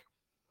work.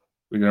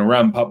 We're going to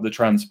ramp up the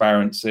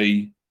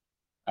transparency.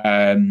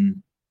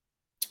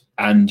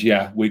 And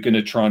yeah, we're going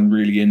to try and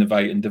really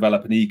innovate and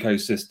develop an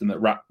ecosystem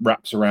that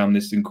wraps around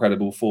this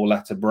incredible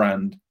 4-letter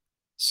brand.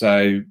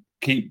 So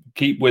keep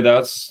with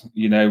us.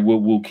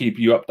 We'll keep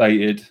you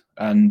updated.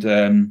 And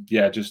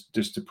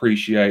just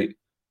appreciate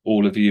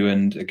all of you.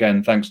 And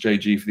again, thanks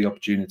JG for the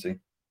opportunity.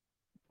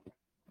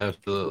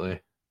 Absolutely.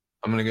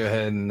 I'm going to go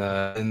ahead and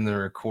end the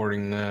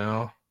recording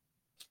now.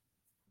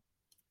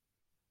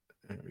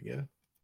 There we go.